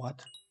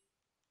 What?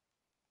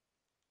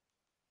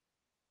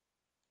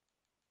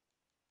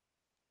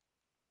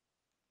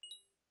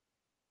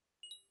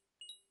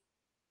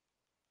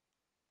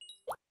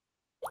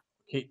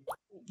 Okay.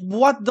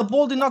 What? The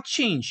ball did not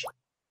change.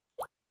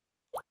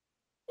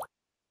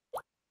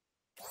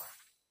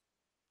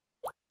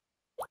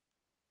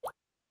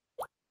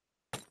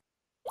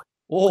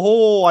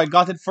 Oh, I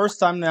got it first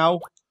time now.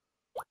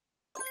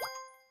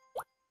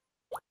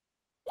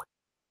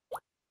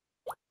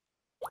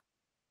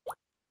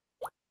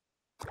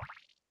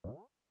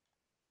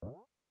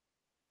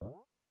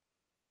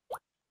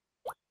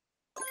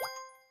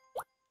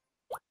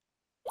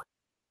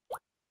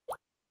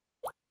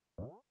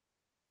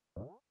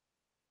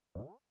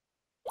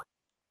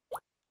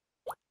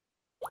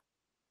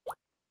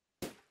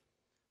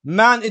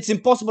 Man, it's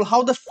impossible.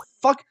 How the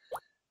fuck?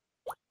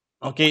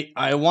 Okay,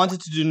 I wanted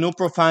to do no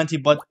profanity,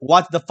 but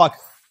what the fuck?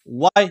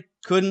 Why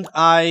couldn't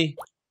I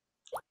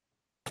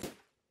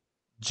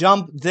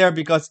jump there?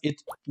 Because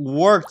it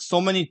worked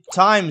so many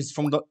times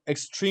from the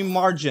extreme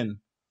margin.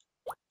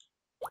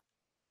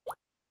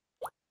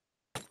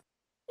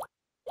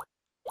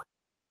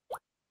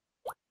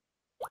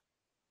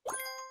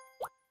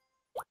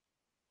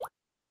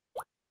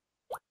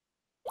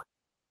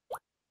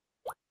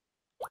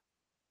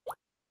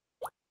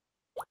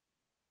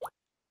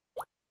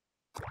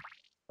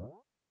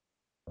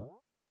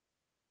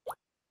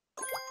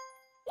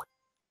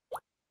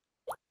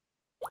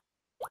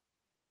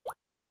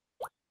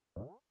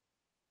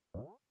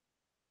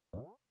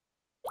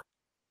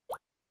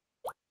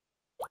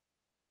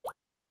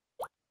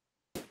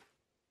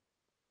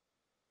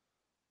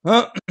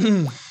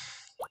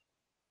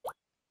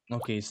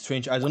 Okay,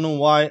 strange. I don't know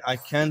why I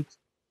can't.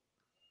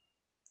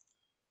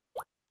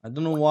 I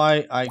don't know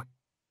why I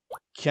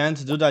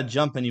can't do that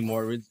jump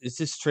anymore. It's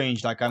just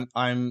strange. Like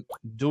I'm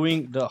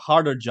doing the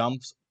harder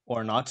jumps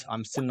or not.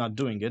 I'm still not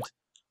doing it.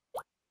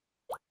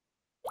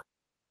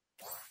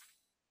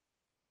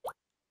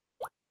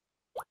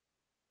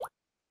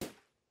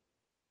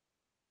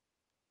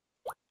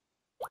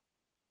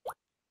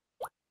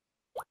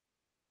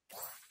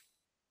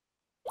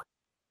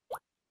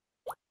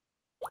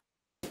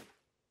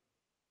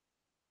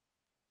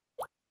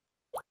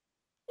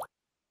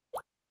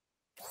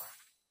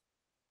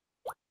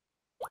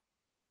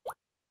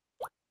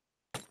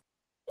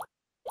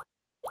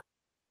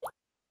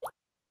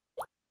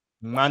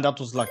 Man, that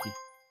was lucky.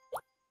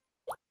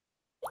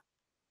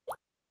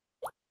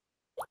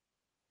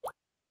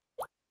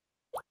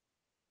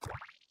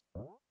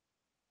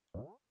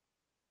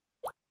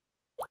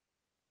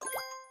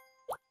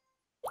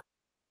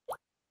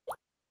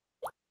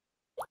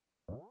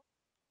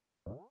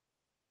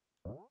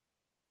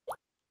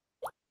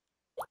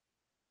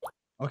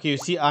 Okay, you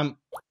see, I'm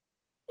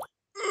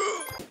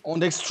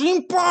on the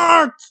extreme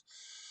part.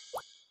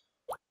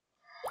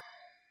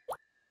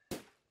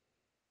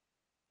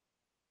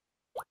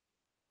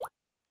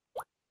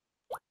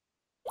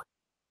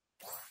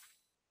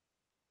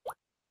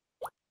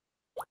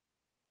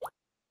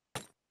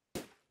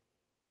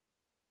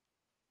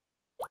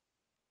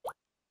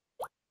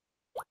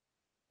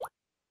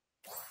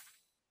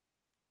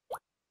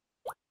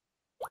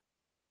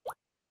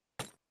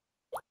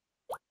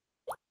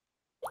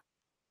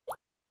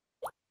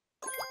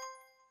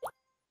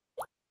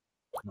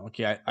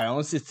 Okay, I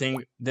honestly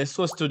think this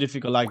was too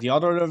difficult. Like the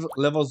other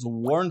levels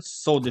weren't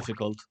so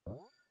difficult,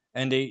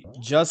 and they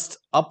just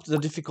upped the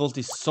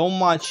difficulty so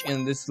much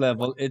in this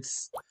level.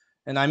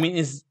 And I mean,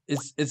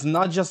 it's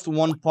not just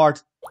one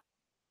part.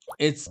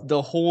 It's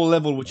the whole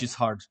level which is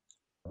hard,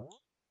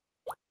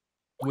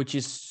 which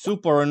is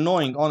super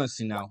annoying,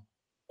 honestly. Now.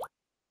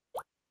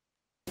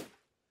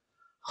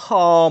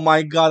 Oh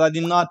my god, I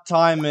did not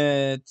time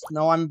it.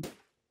 Now I'm...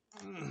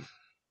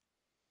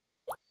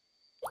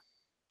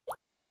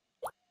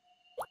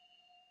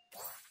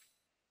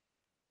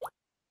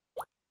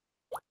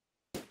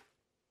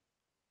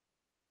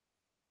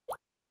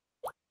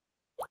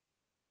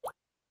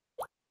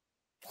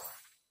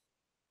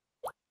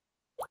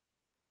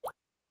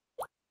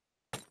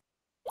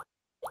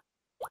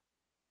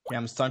 Yeah,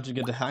 I'm starting to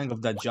get the hang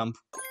of that jump.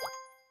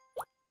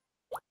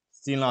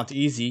 Still not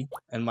easy,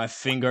 and my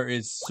finger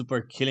is super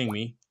killing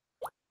me.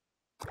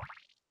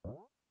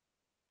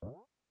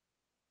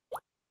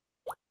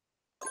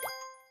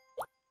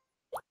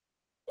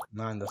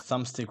 Man, the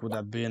thumbstick would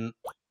have been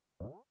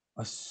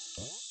a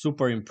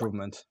super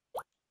improvement.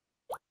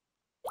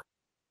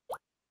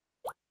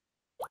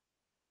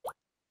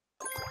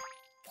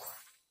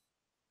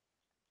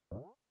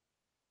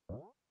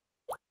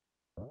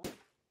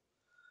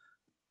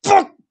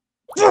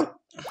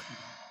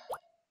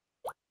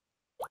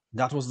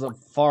 That was the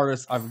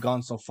farthest I've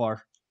gone so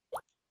far.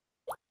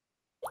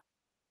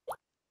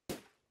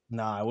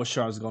 Nah, I was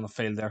sure I was gonna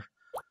fail there.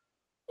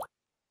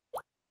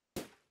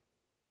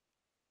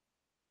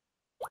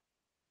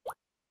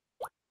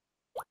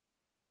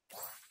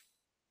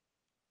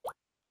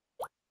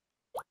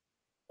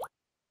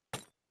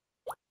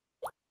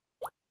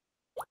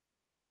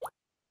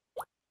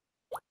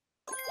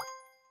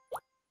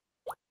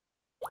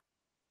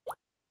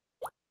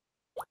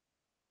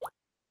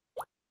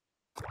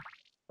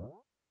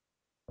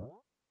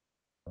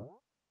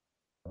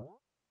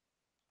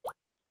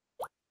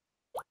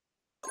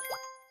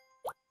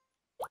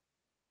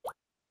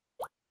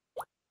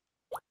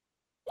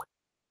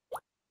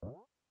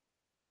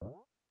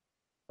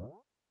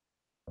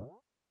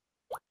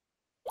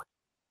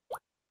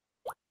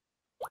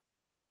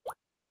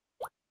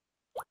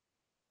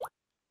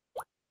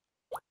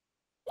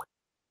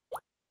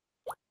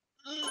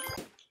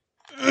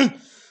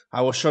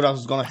 I was sure that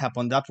was gonna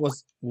happen. That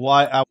was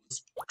why I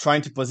was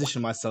trying to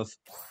position myself.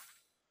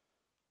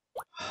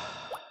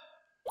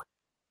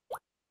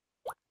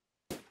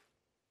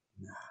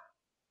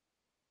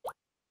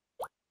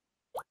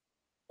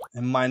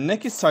 And my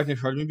neck is starting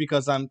to hurt me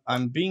because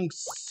I'm being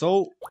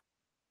so.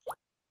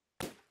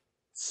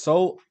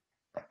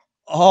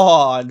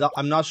 Oh,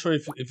 I'm not sure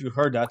if you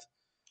heard that,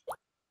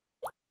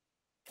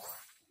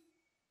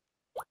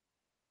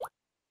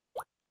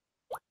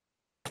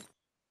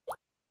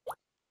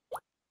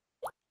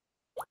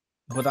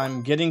 but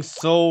I'm getting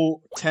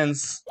so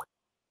tense.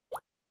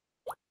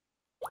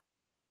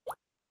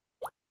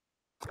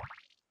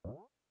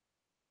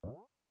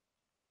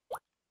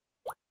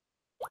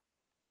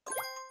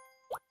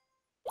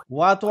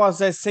 What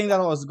was I saying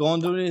that I was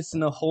going to do this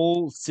in a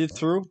whole sit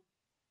through?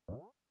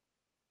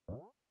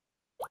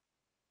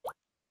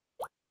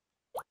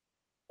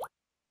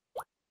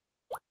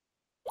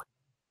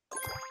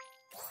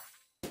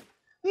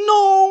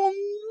 No,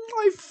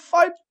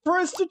 I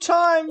pressed 2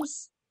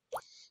 times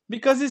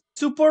because it's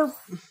super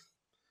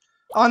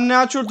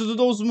unnatural to do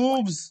those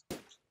moves.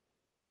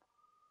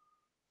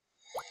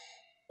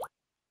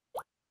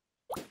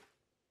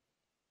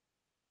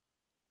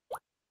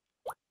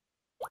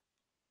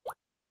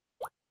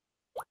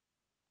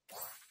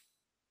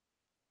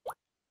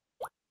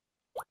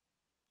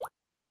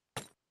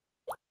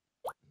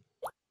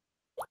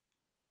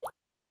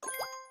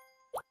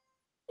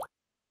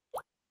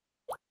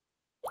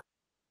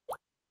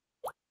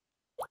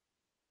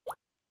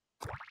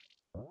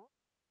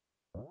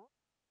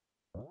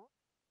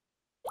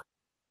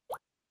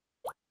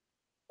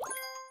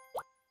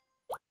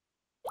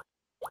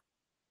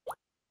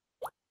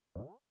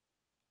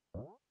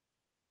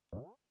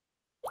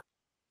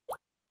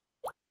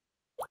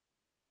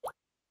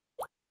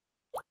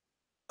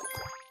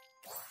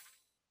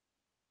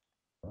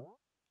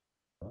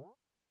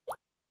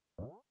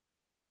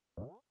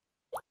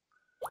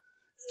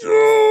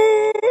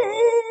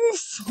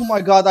 Yes! Oh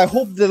my god, I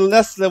hope the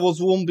less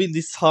levels won't be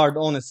this hard,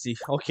 honestly.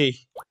 Okay.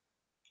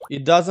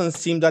 It doesn't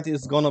seem that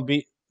it's gonna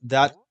be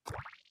that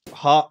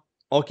hard.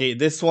 Okay,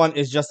 this one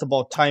is just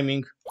about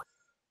timing.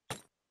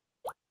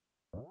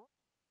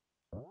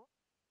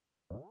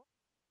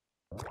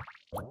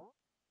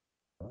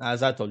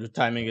 As I told you,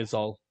 timing is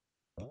all.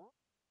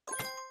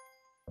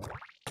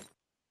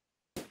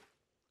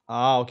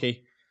 Ah,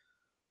 okay.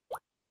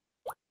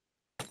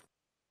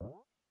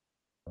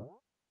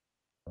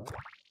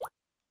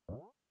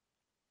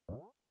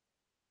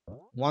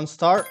 One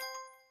star.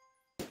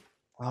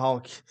 Ah,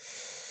 okay.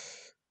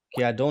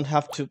 Okay, I don't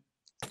have to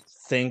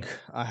think.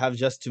 I have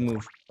just to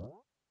move.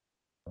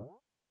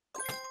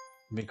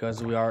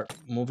 Because we are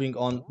moving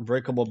on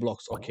breakable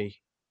blocks. Okay.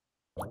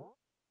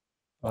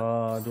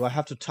 Do I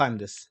have to time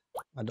this?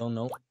 I don't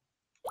know.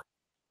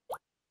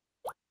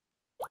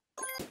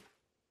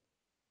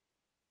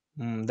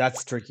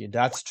 That's tricky.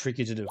 That's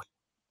tricky to do.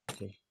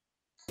 Okay.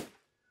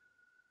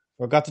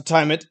 Forgot to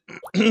time it.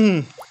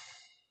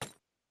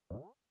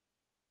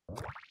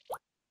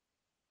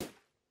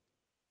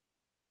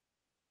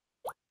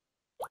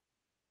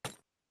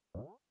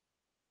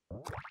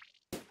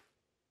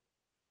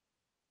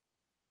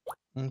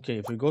 Okay,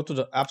 if we go to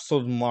the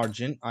absolute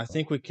margin, I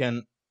think we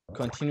can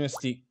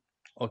continuously.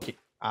 Okay.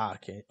 Ah,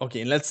 okay.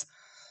 Okay, let's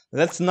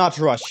not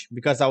rush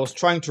because I was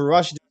trying to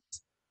rush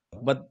this,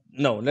 but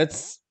no,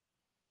 let's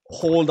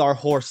hold our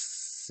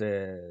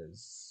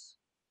horses.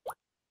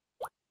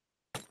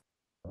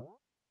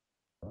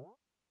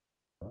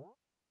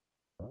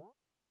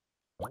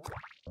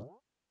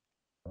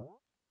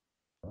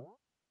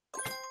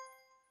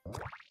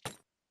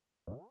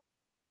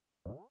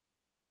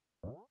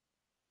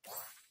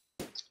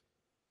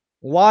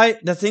 Why?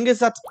 The thing is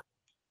that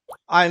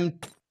I'm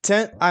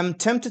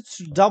tempted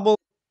to double.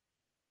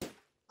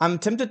 I'm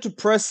tempted to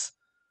press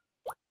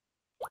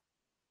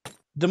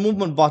the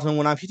movement button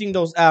when I'm hitting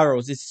those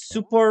arrows. It's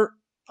super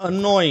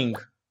annoying.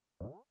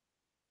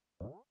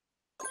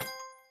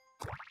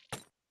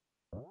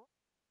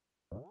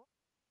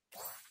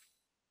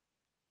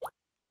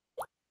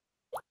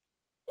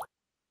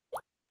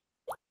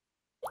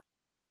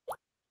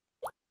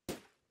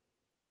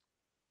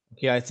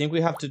 Okay, I think we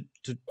have to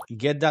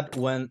get that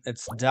when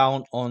it's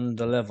down on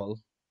the level.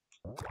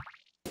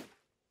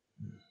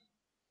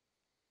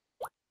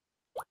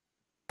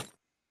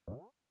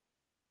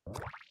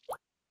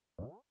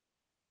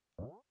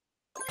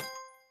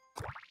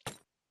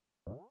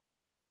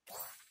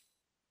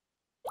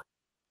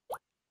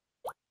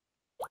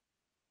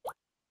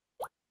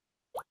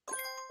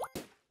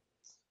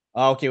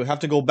 Okay, we have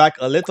to go back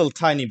a little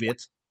tiny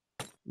bit.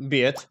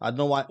 Bit. I don't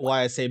know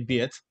why I say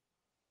bit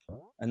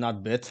and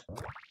not bit.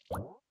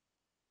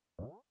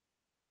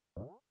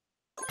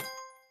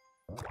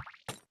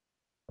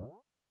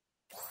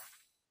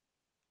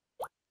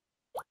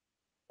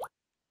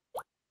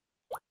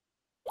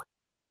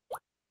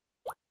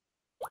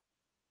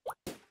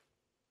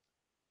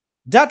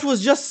 That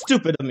was just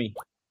stupid of me.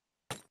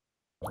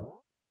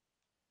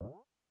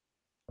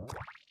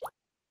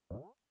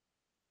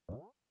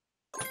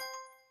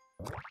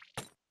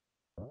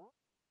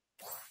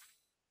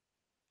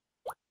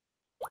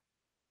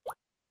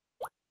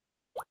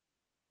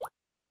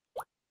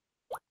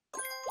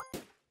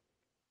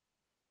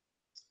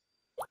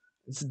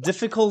 It's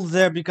difficult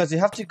there because you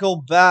have to go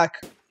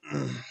back.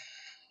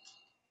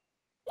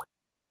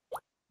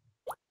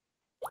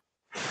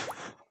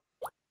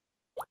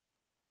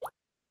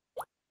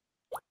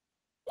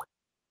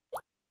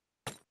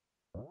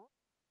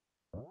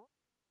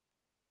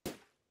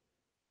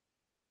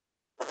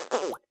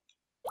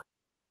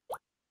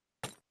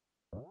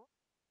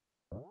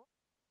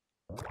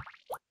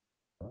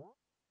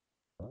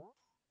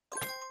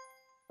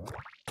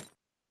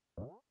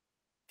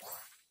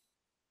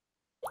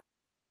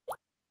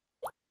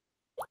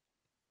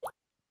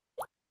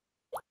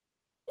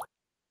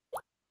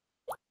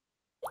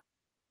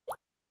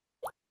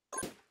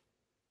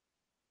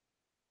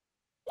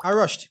 I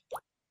rushed.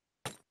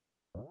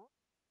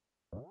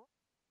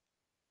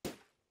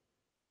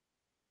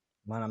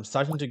 Man, I'm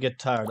starting to get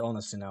tired,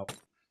 honestly, now.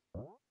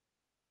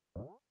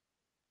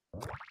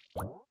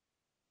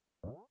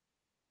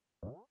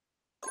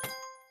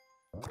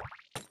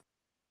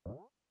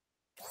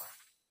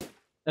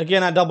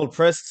 Again, I double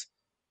pressed.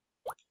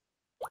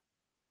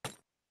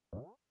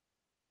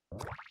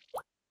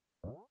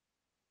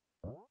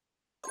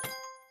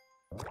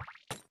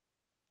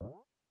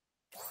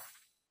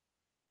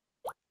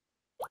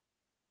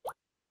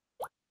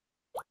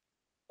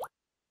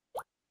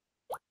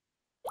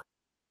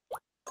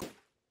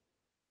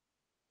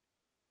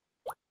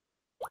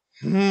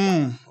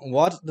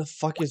 What the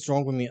fuck is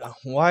wrong with me?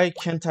 Why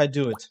can't I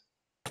do it?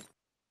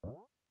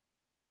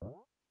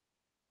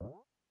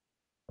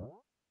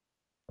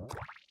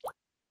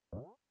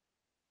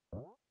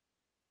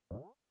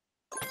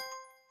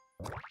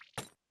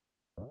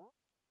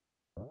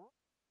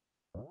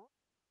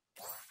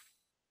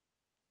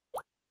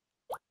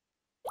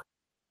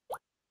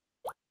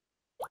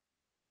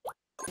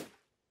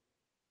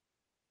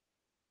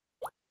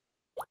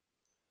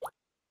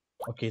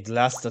 Okay, the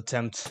last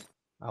attempt.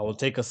 I will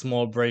take a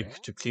small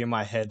break to clear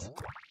my head.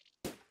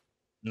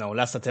 No,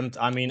 last attempt,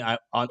 I mean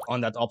on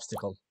that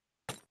obstacle.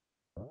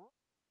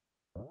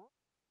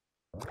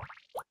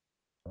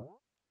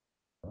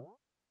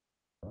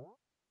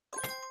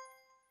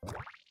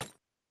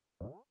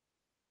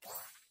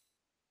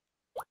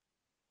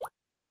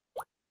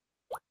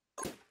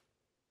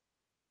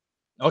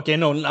 Okay,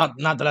 no, not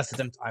the last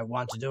attempt. I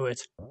want to do it.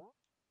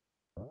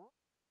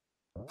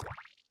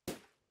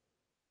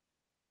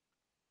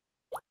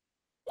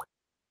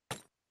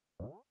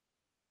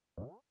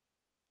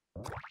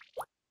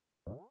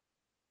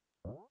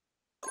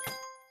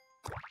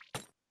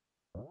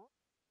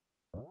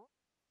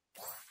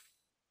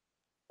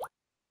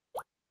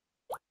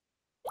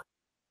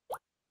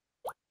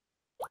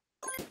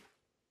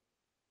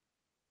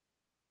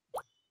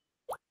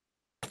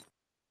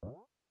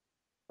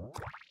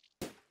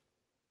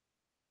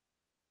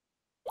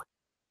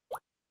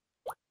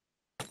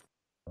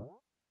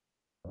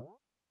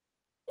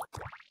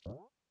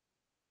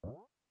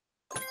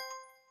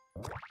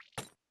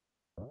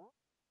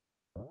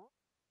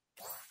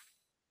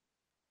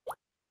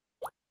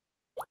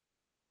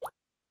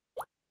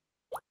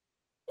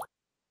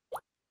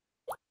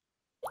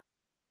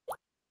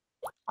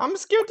 I'm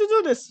scared to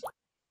do this.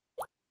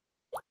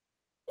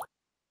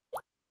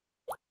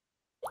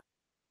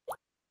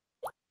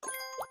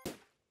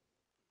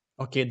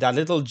 Okay, that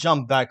little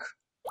jump back.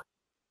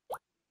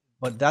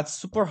 But that's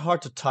super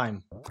hard to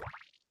time.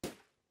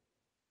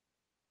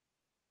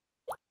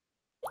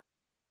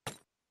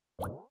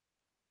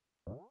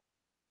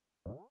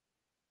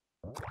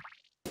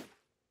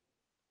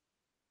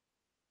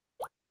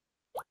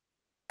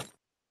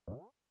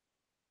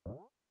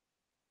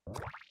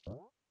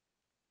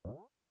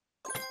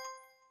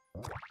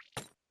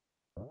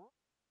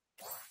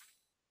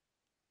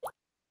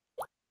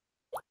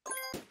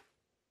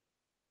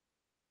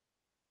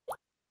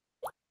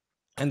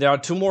 And there are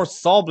two more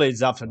saw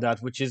blades after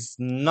that, which is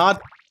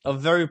not a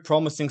very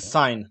promising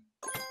sign.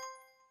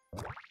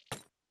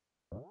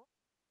 Oh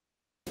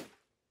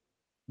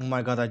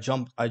my god, I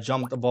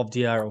jumped above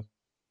the arrow.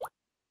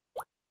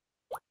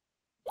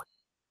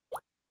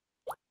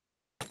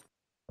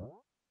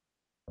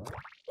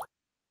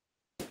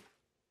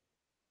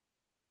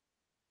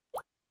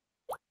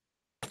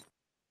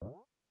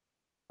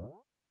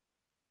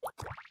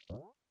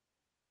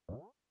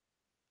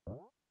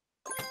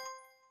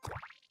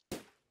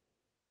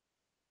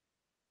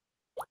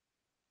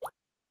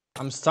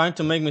 I'm starting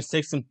to make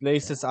mistakes in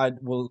places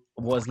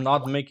was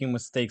not making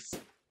mistakes.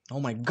 Oh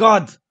my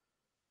god!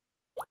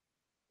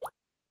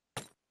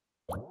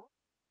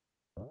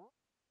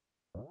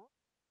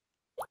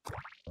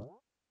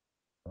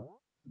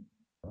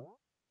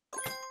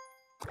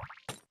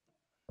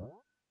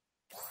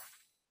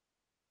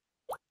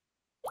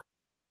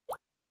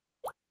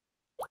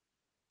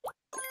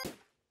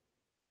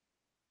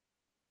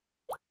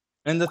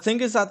 And the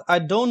thing is that I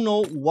don't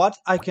know what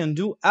I can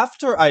do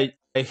after I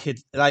hit.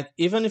 Like,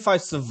 even if I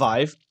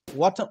survive,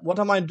 what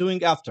am I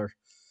doing after?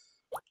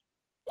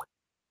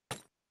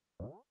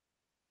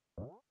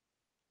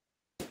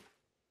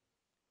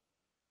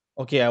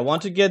 Okay, I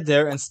want to get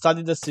there and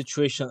study the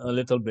situation a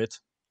little bit.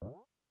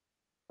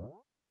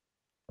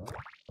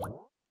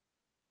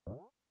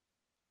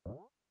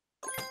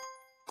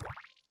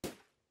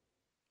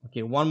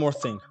 Okay, one more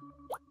thing.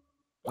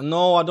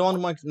 No, I don't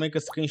want to make a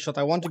screenshot.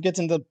 I want to get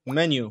in the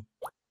menu.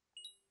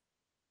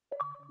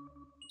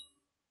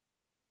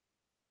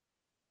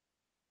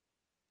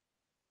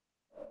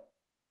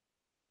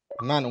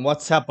 Man,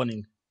 what's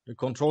happening? The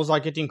controls are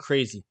getting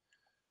crazy.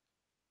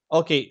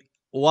 Okay,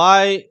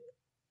 why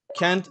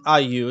can't I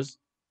use...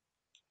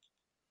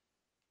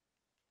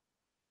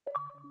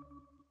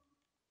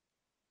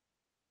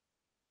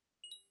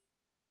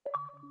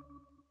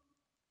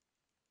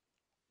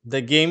 The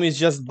game is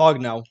just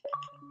bugged now.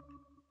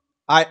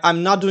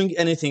 I'm not doing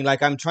anything.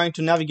 Like, I'm trying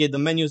to navigate the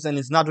menus and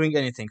it's not doing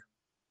anything.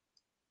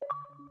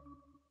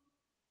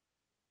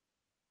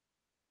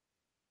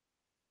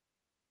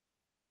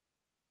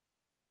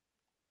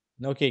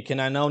 Okay,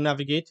 can I now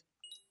navigate?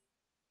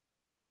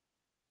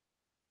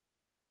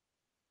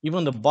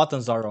 Even the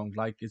buttons are wrong.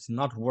 Like, it's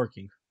not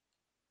working.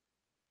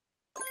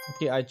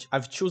 Okay,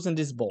 I've chosen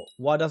this ball.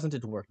 Why doesn't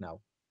it work now?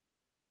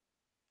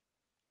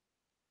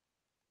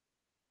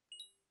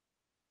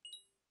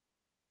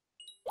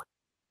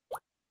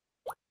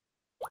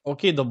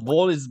 Okay, the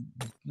ball is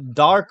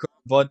darker,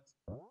 but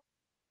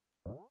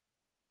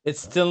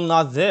it's still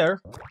not there.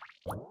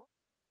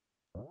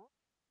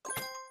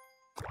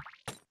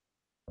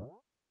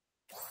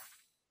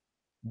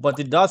 But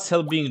it does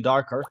help being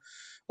darker.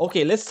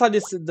 Okay, let's try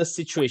the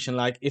situation.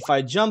 Like, if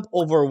I jump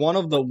over one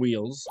of the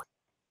wheels,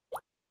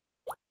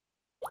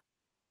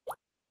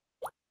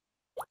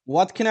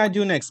 what can I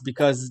do next?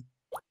 Because...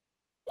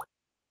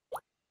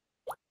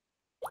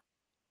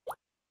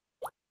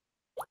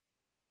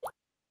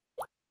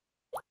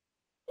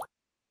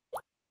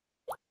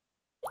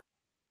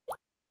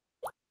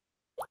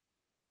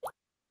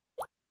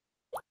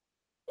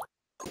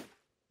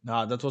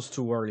 Nah, that was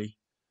too early.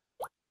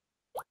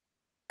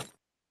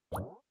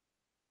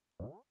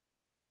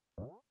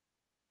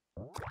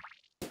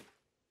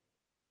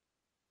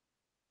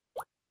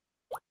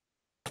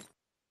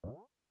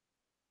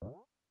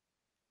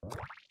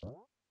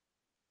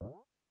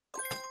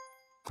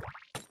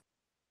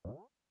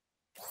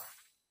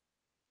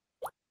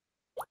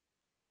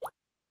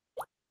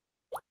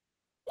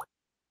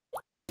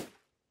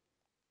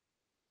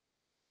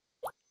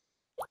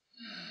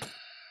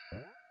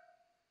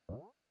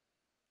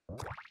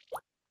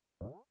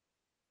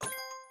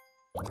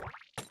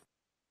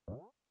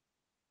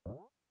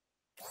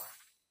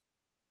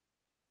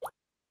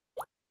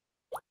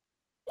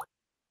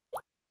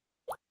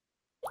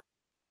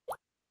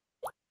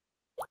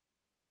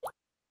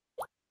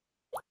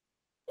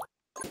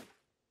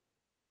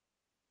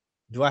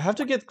 Do I have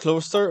to get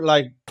closer,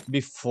 like,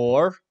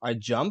 before I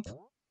jump?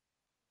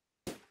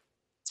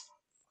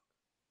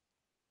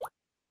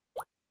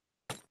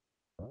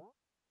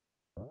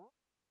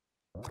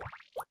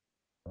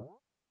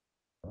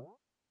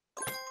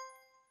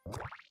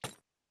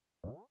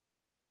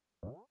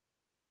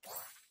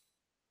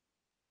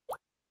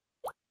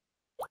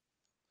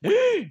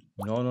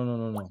 No, no, no,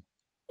 no, no.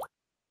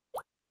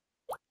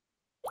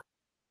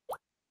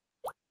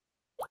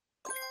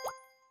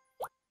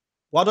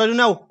 What do I do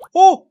now?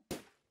 Oh!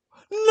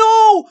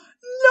 No!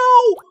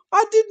 No!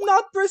 I did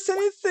not press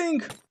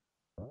anything!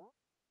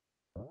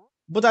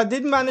 But I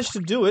did manage to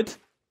do it.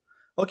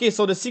 Okay,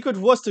 so the secret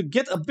was to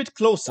get a bit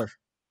closer.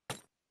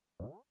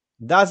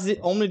 That's the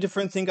only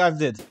different thing I've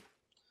did.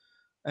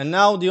 And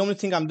now the only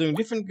thing I'm doing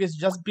different is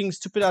just being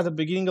stupid at the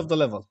beginning of the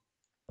level.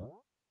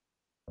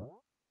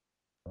 Oh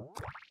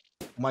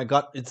my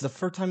god, it's the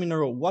third time in a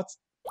row. What?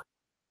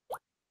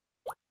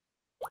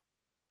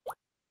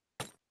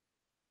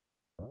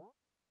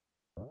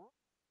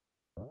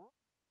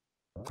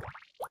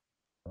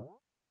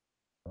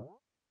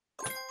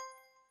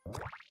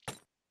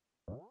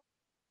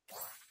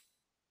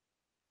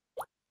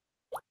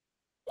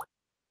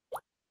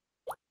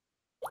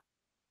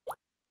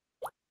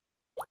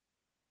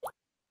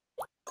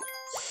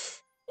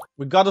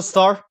 We got a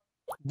star,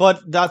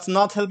 but that's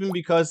not helping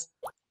because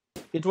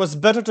it was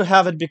better to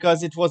have it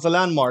because it was a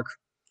landmark.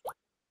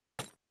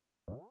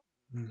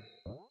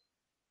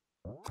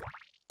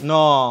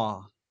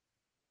 No.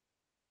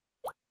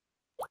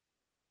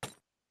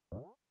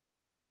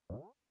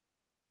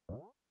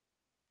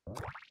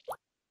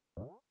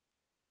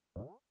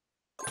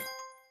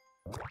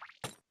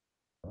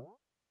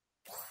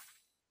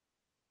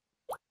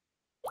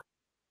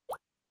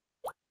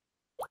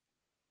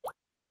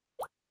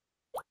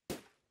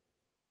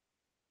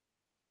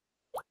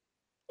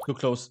 Too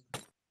close.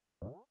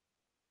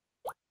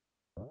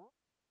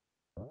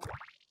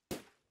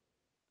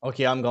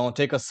 Okay, I'm gonna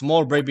take a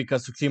small break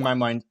because to clear my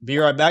mind. Be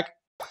right back.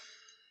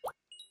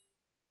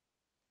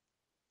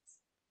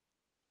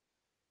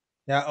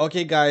 Yeah,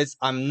 okay guys,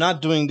 I'm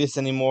not doing this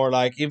anymore.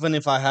 Like, even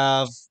if I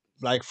have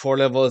like 4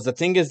 levels, the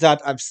thing is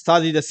that I've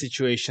studied the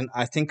situation.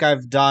 I think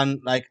I've done,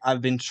 like,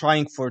 I've been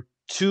trying for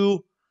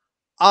 2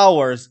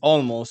 hours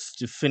almost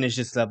to finish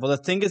this level. The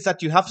thing is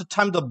that you have to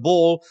time the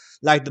ball,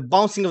 like the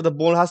bouncing of the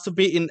ball has to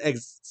be in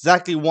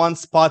exactly one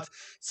spot.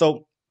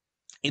 So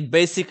it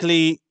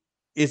basically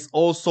is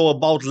also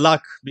about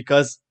luck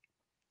because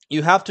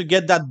You have to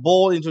get that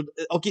ball into.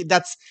 Okay,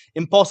 that's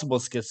impossible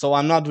skill. So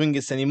I'm not doing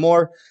this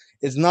anymore.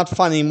 It's not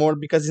fun anymore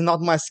because it's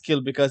not my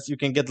skill. Because you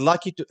can get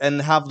lucky to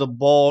and have the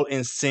ball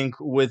in sync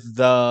with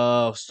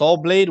the saw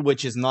blade,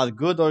 which is not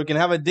good, or you can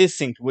have it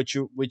desynced,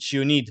 which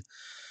you need.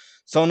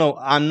 So no,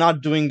 I'm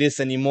not doing this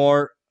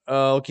anymore.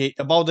 Okay,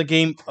 about the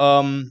game.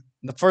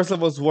 The first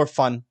levels were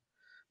fun,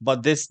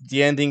 but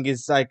the ending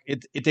is like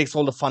it takes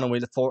all the fun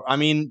away. For I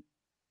mean,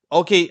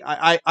 okay,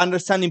 I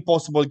understand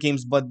impossible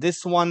games, but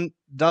this one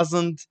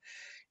doesn't.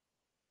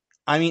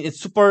 I mean, it's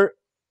super.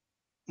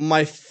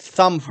 My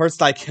thumb hurts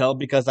like hell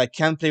because I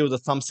can't play with the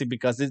thumbstick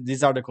because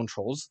these are the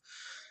controls.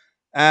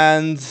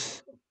 And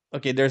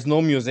okay, there's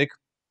no music,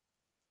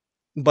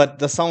 but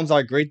the sounds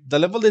are great. The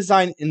level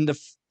design in the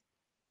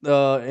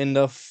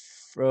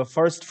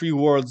first three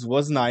worlds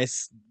was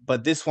nice,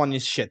 but this one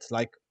is shit.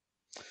 Like,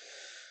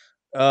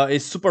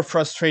 it's super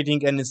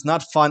frustrating and it's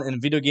not fun.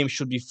 And video games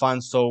should be fun.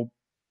 So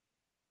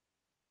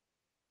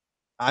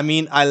I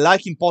mean, I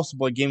like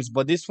impossible games,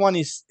 but this one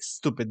is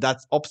stupid. That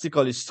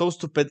obstacle is so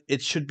stupid.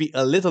 It should be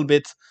a little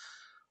bit,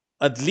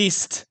 at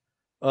least,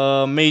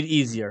 made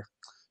easier.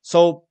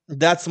 So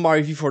that's my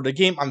review for the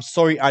game. I'm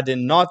sorry I did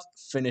not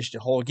finish the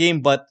whole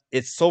game, but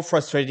it's so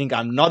frustrating.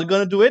 I'm not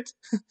gonna do it.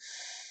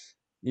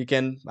 You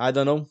can, I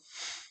don't know.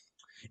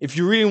 If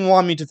you really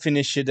want me to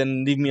finish it,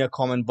 then leave me a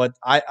comment. But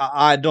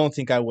I don't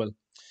think I will.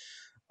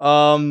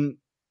 Um.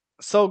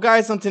 So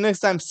guys, until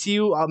next time, see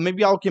you.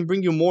 Maybe I can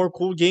bring you more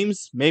cool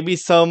games. Maybe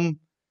some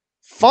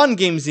fun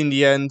games in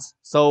the end.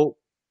 So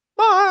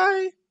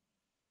bye.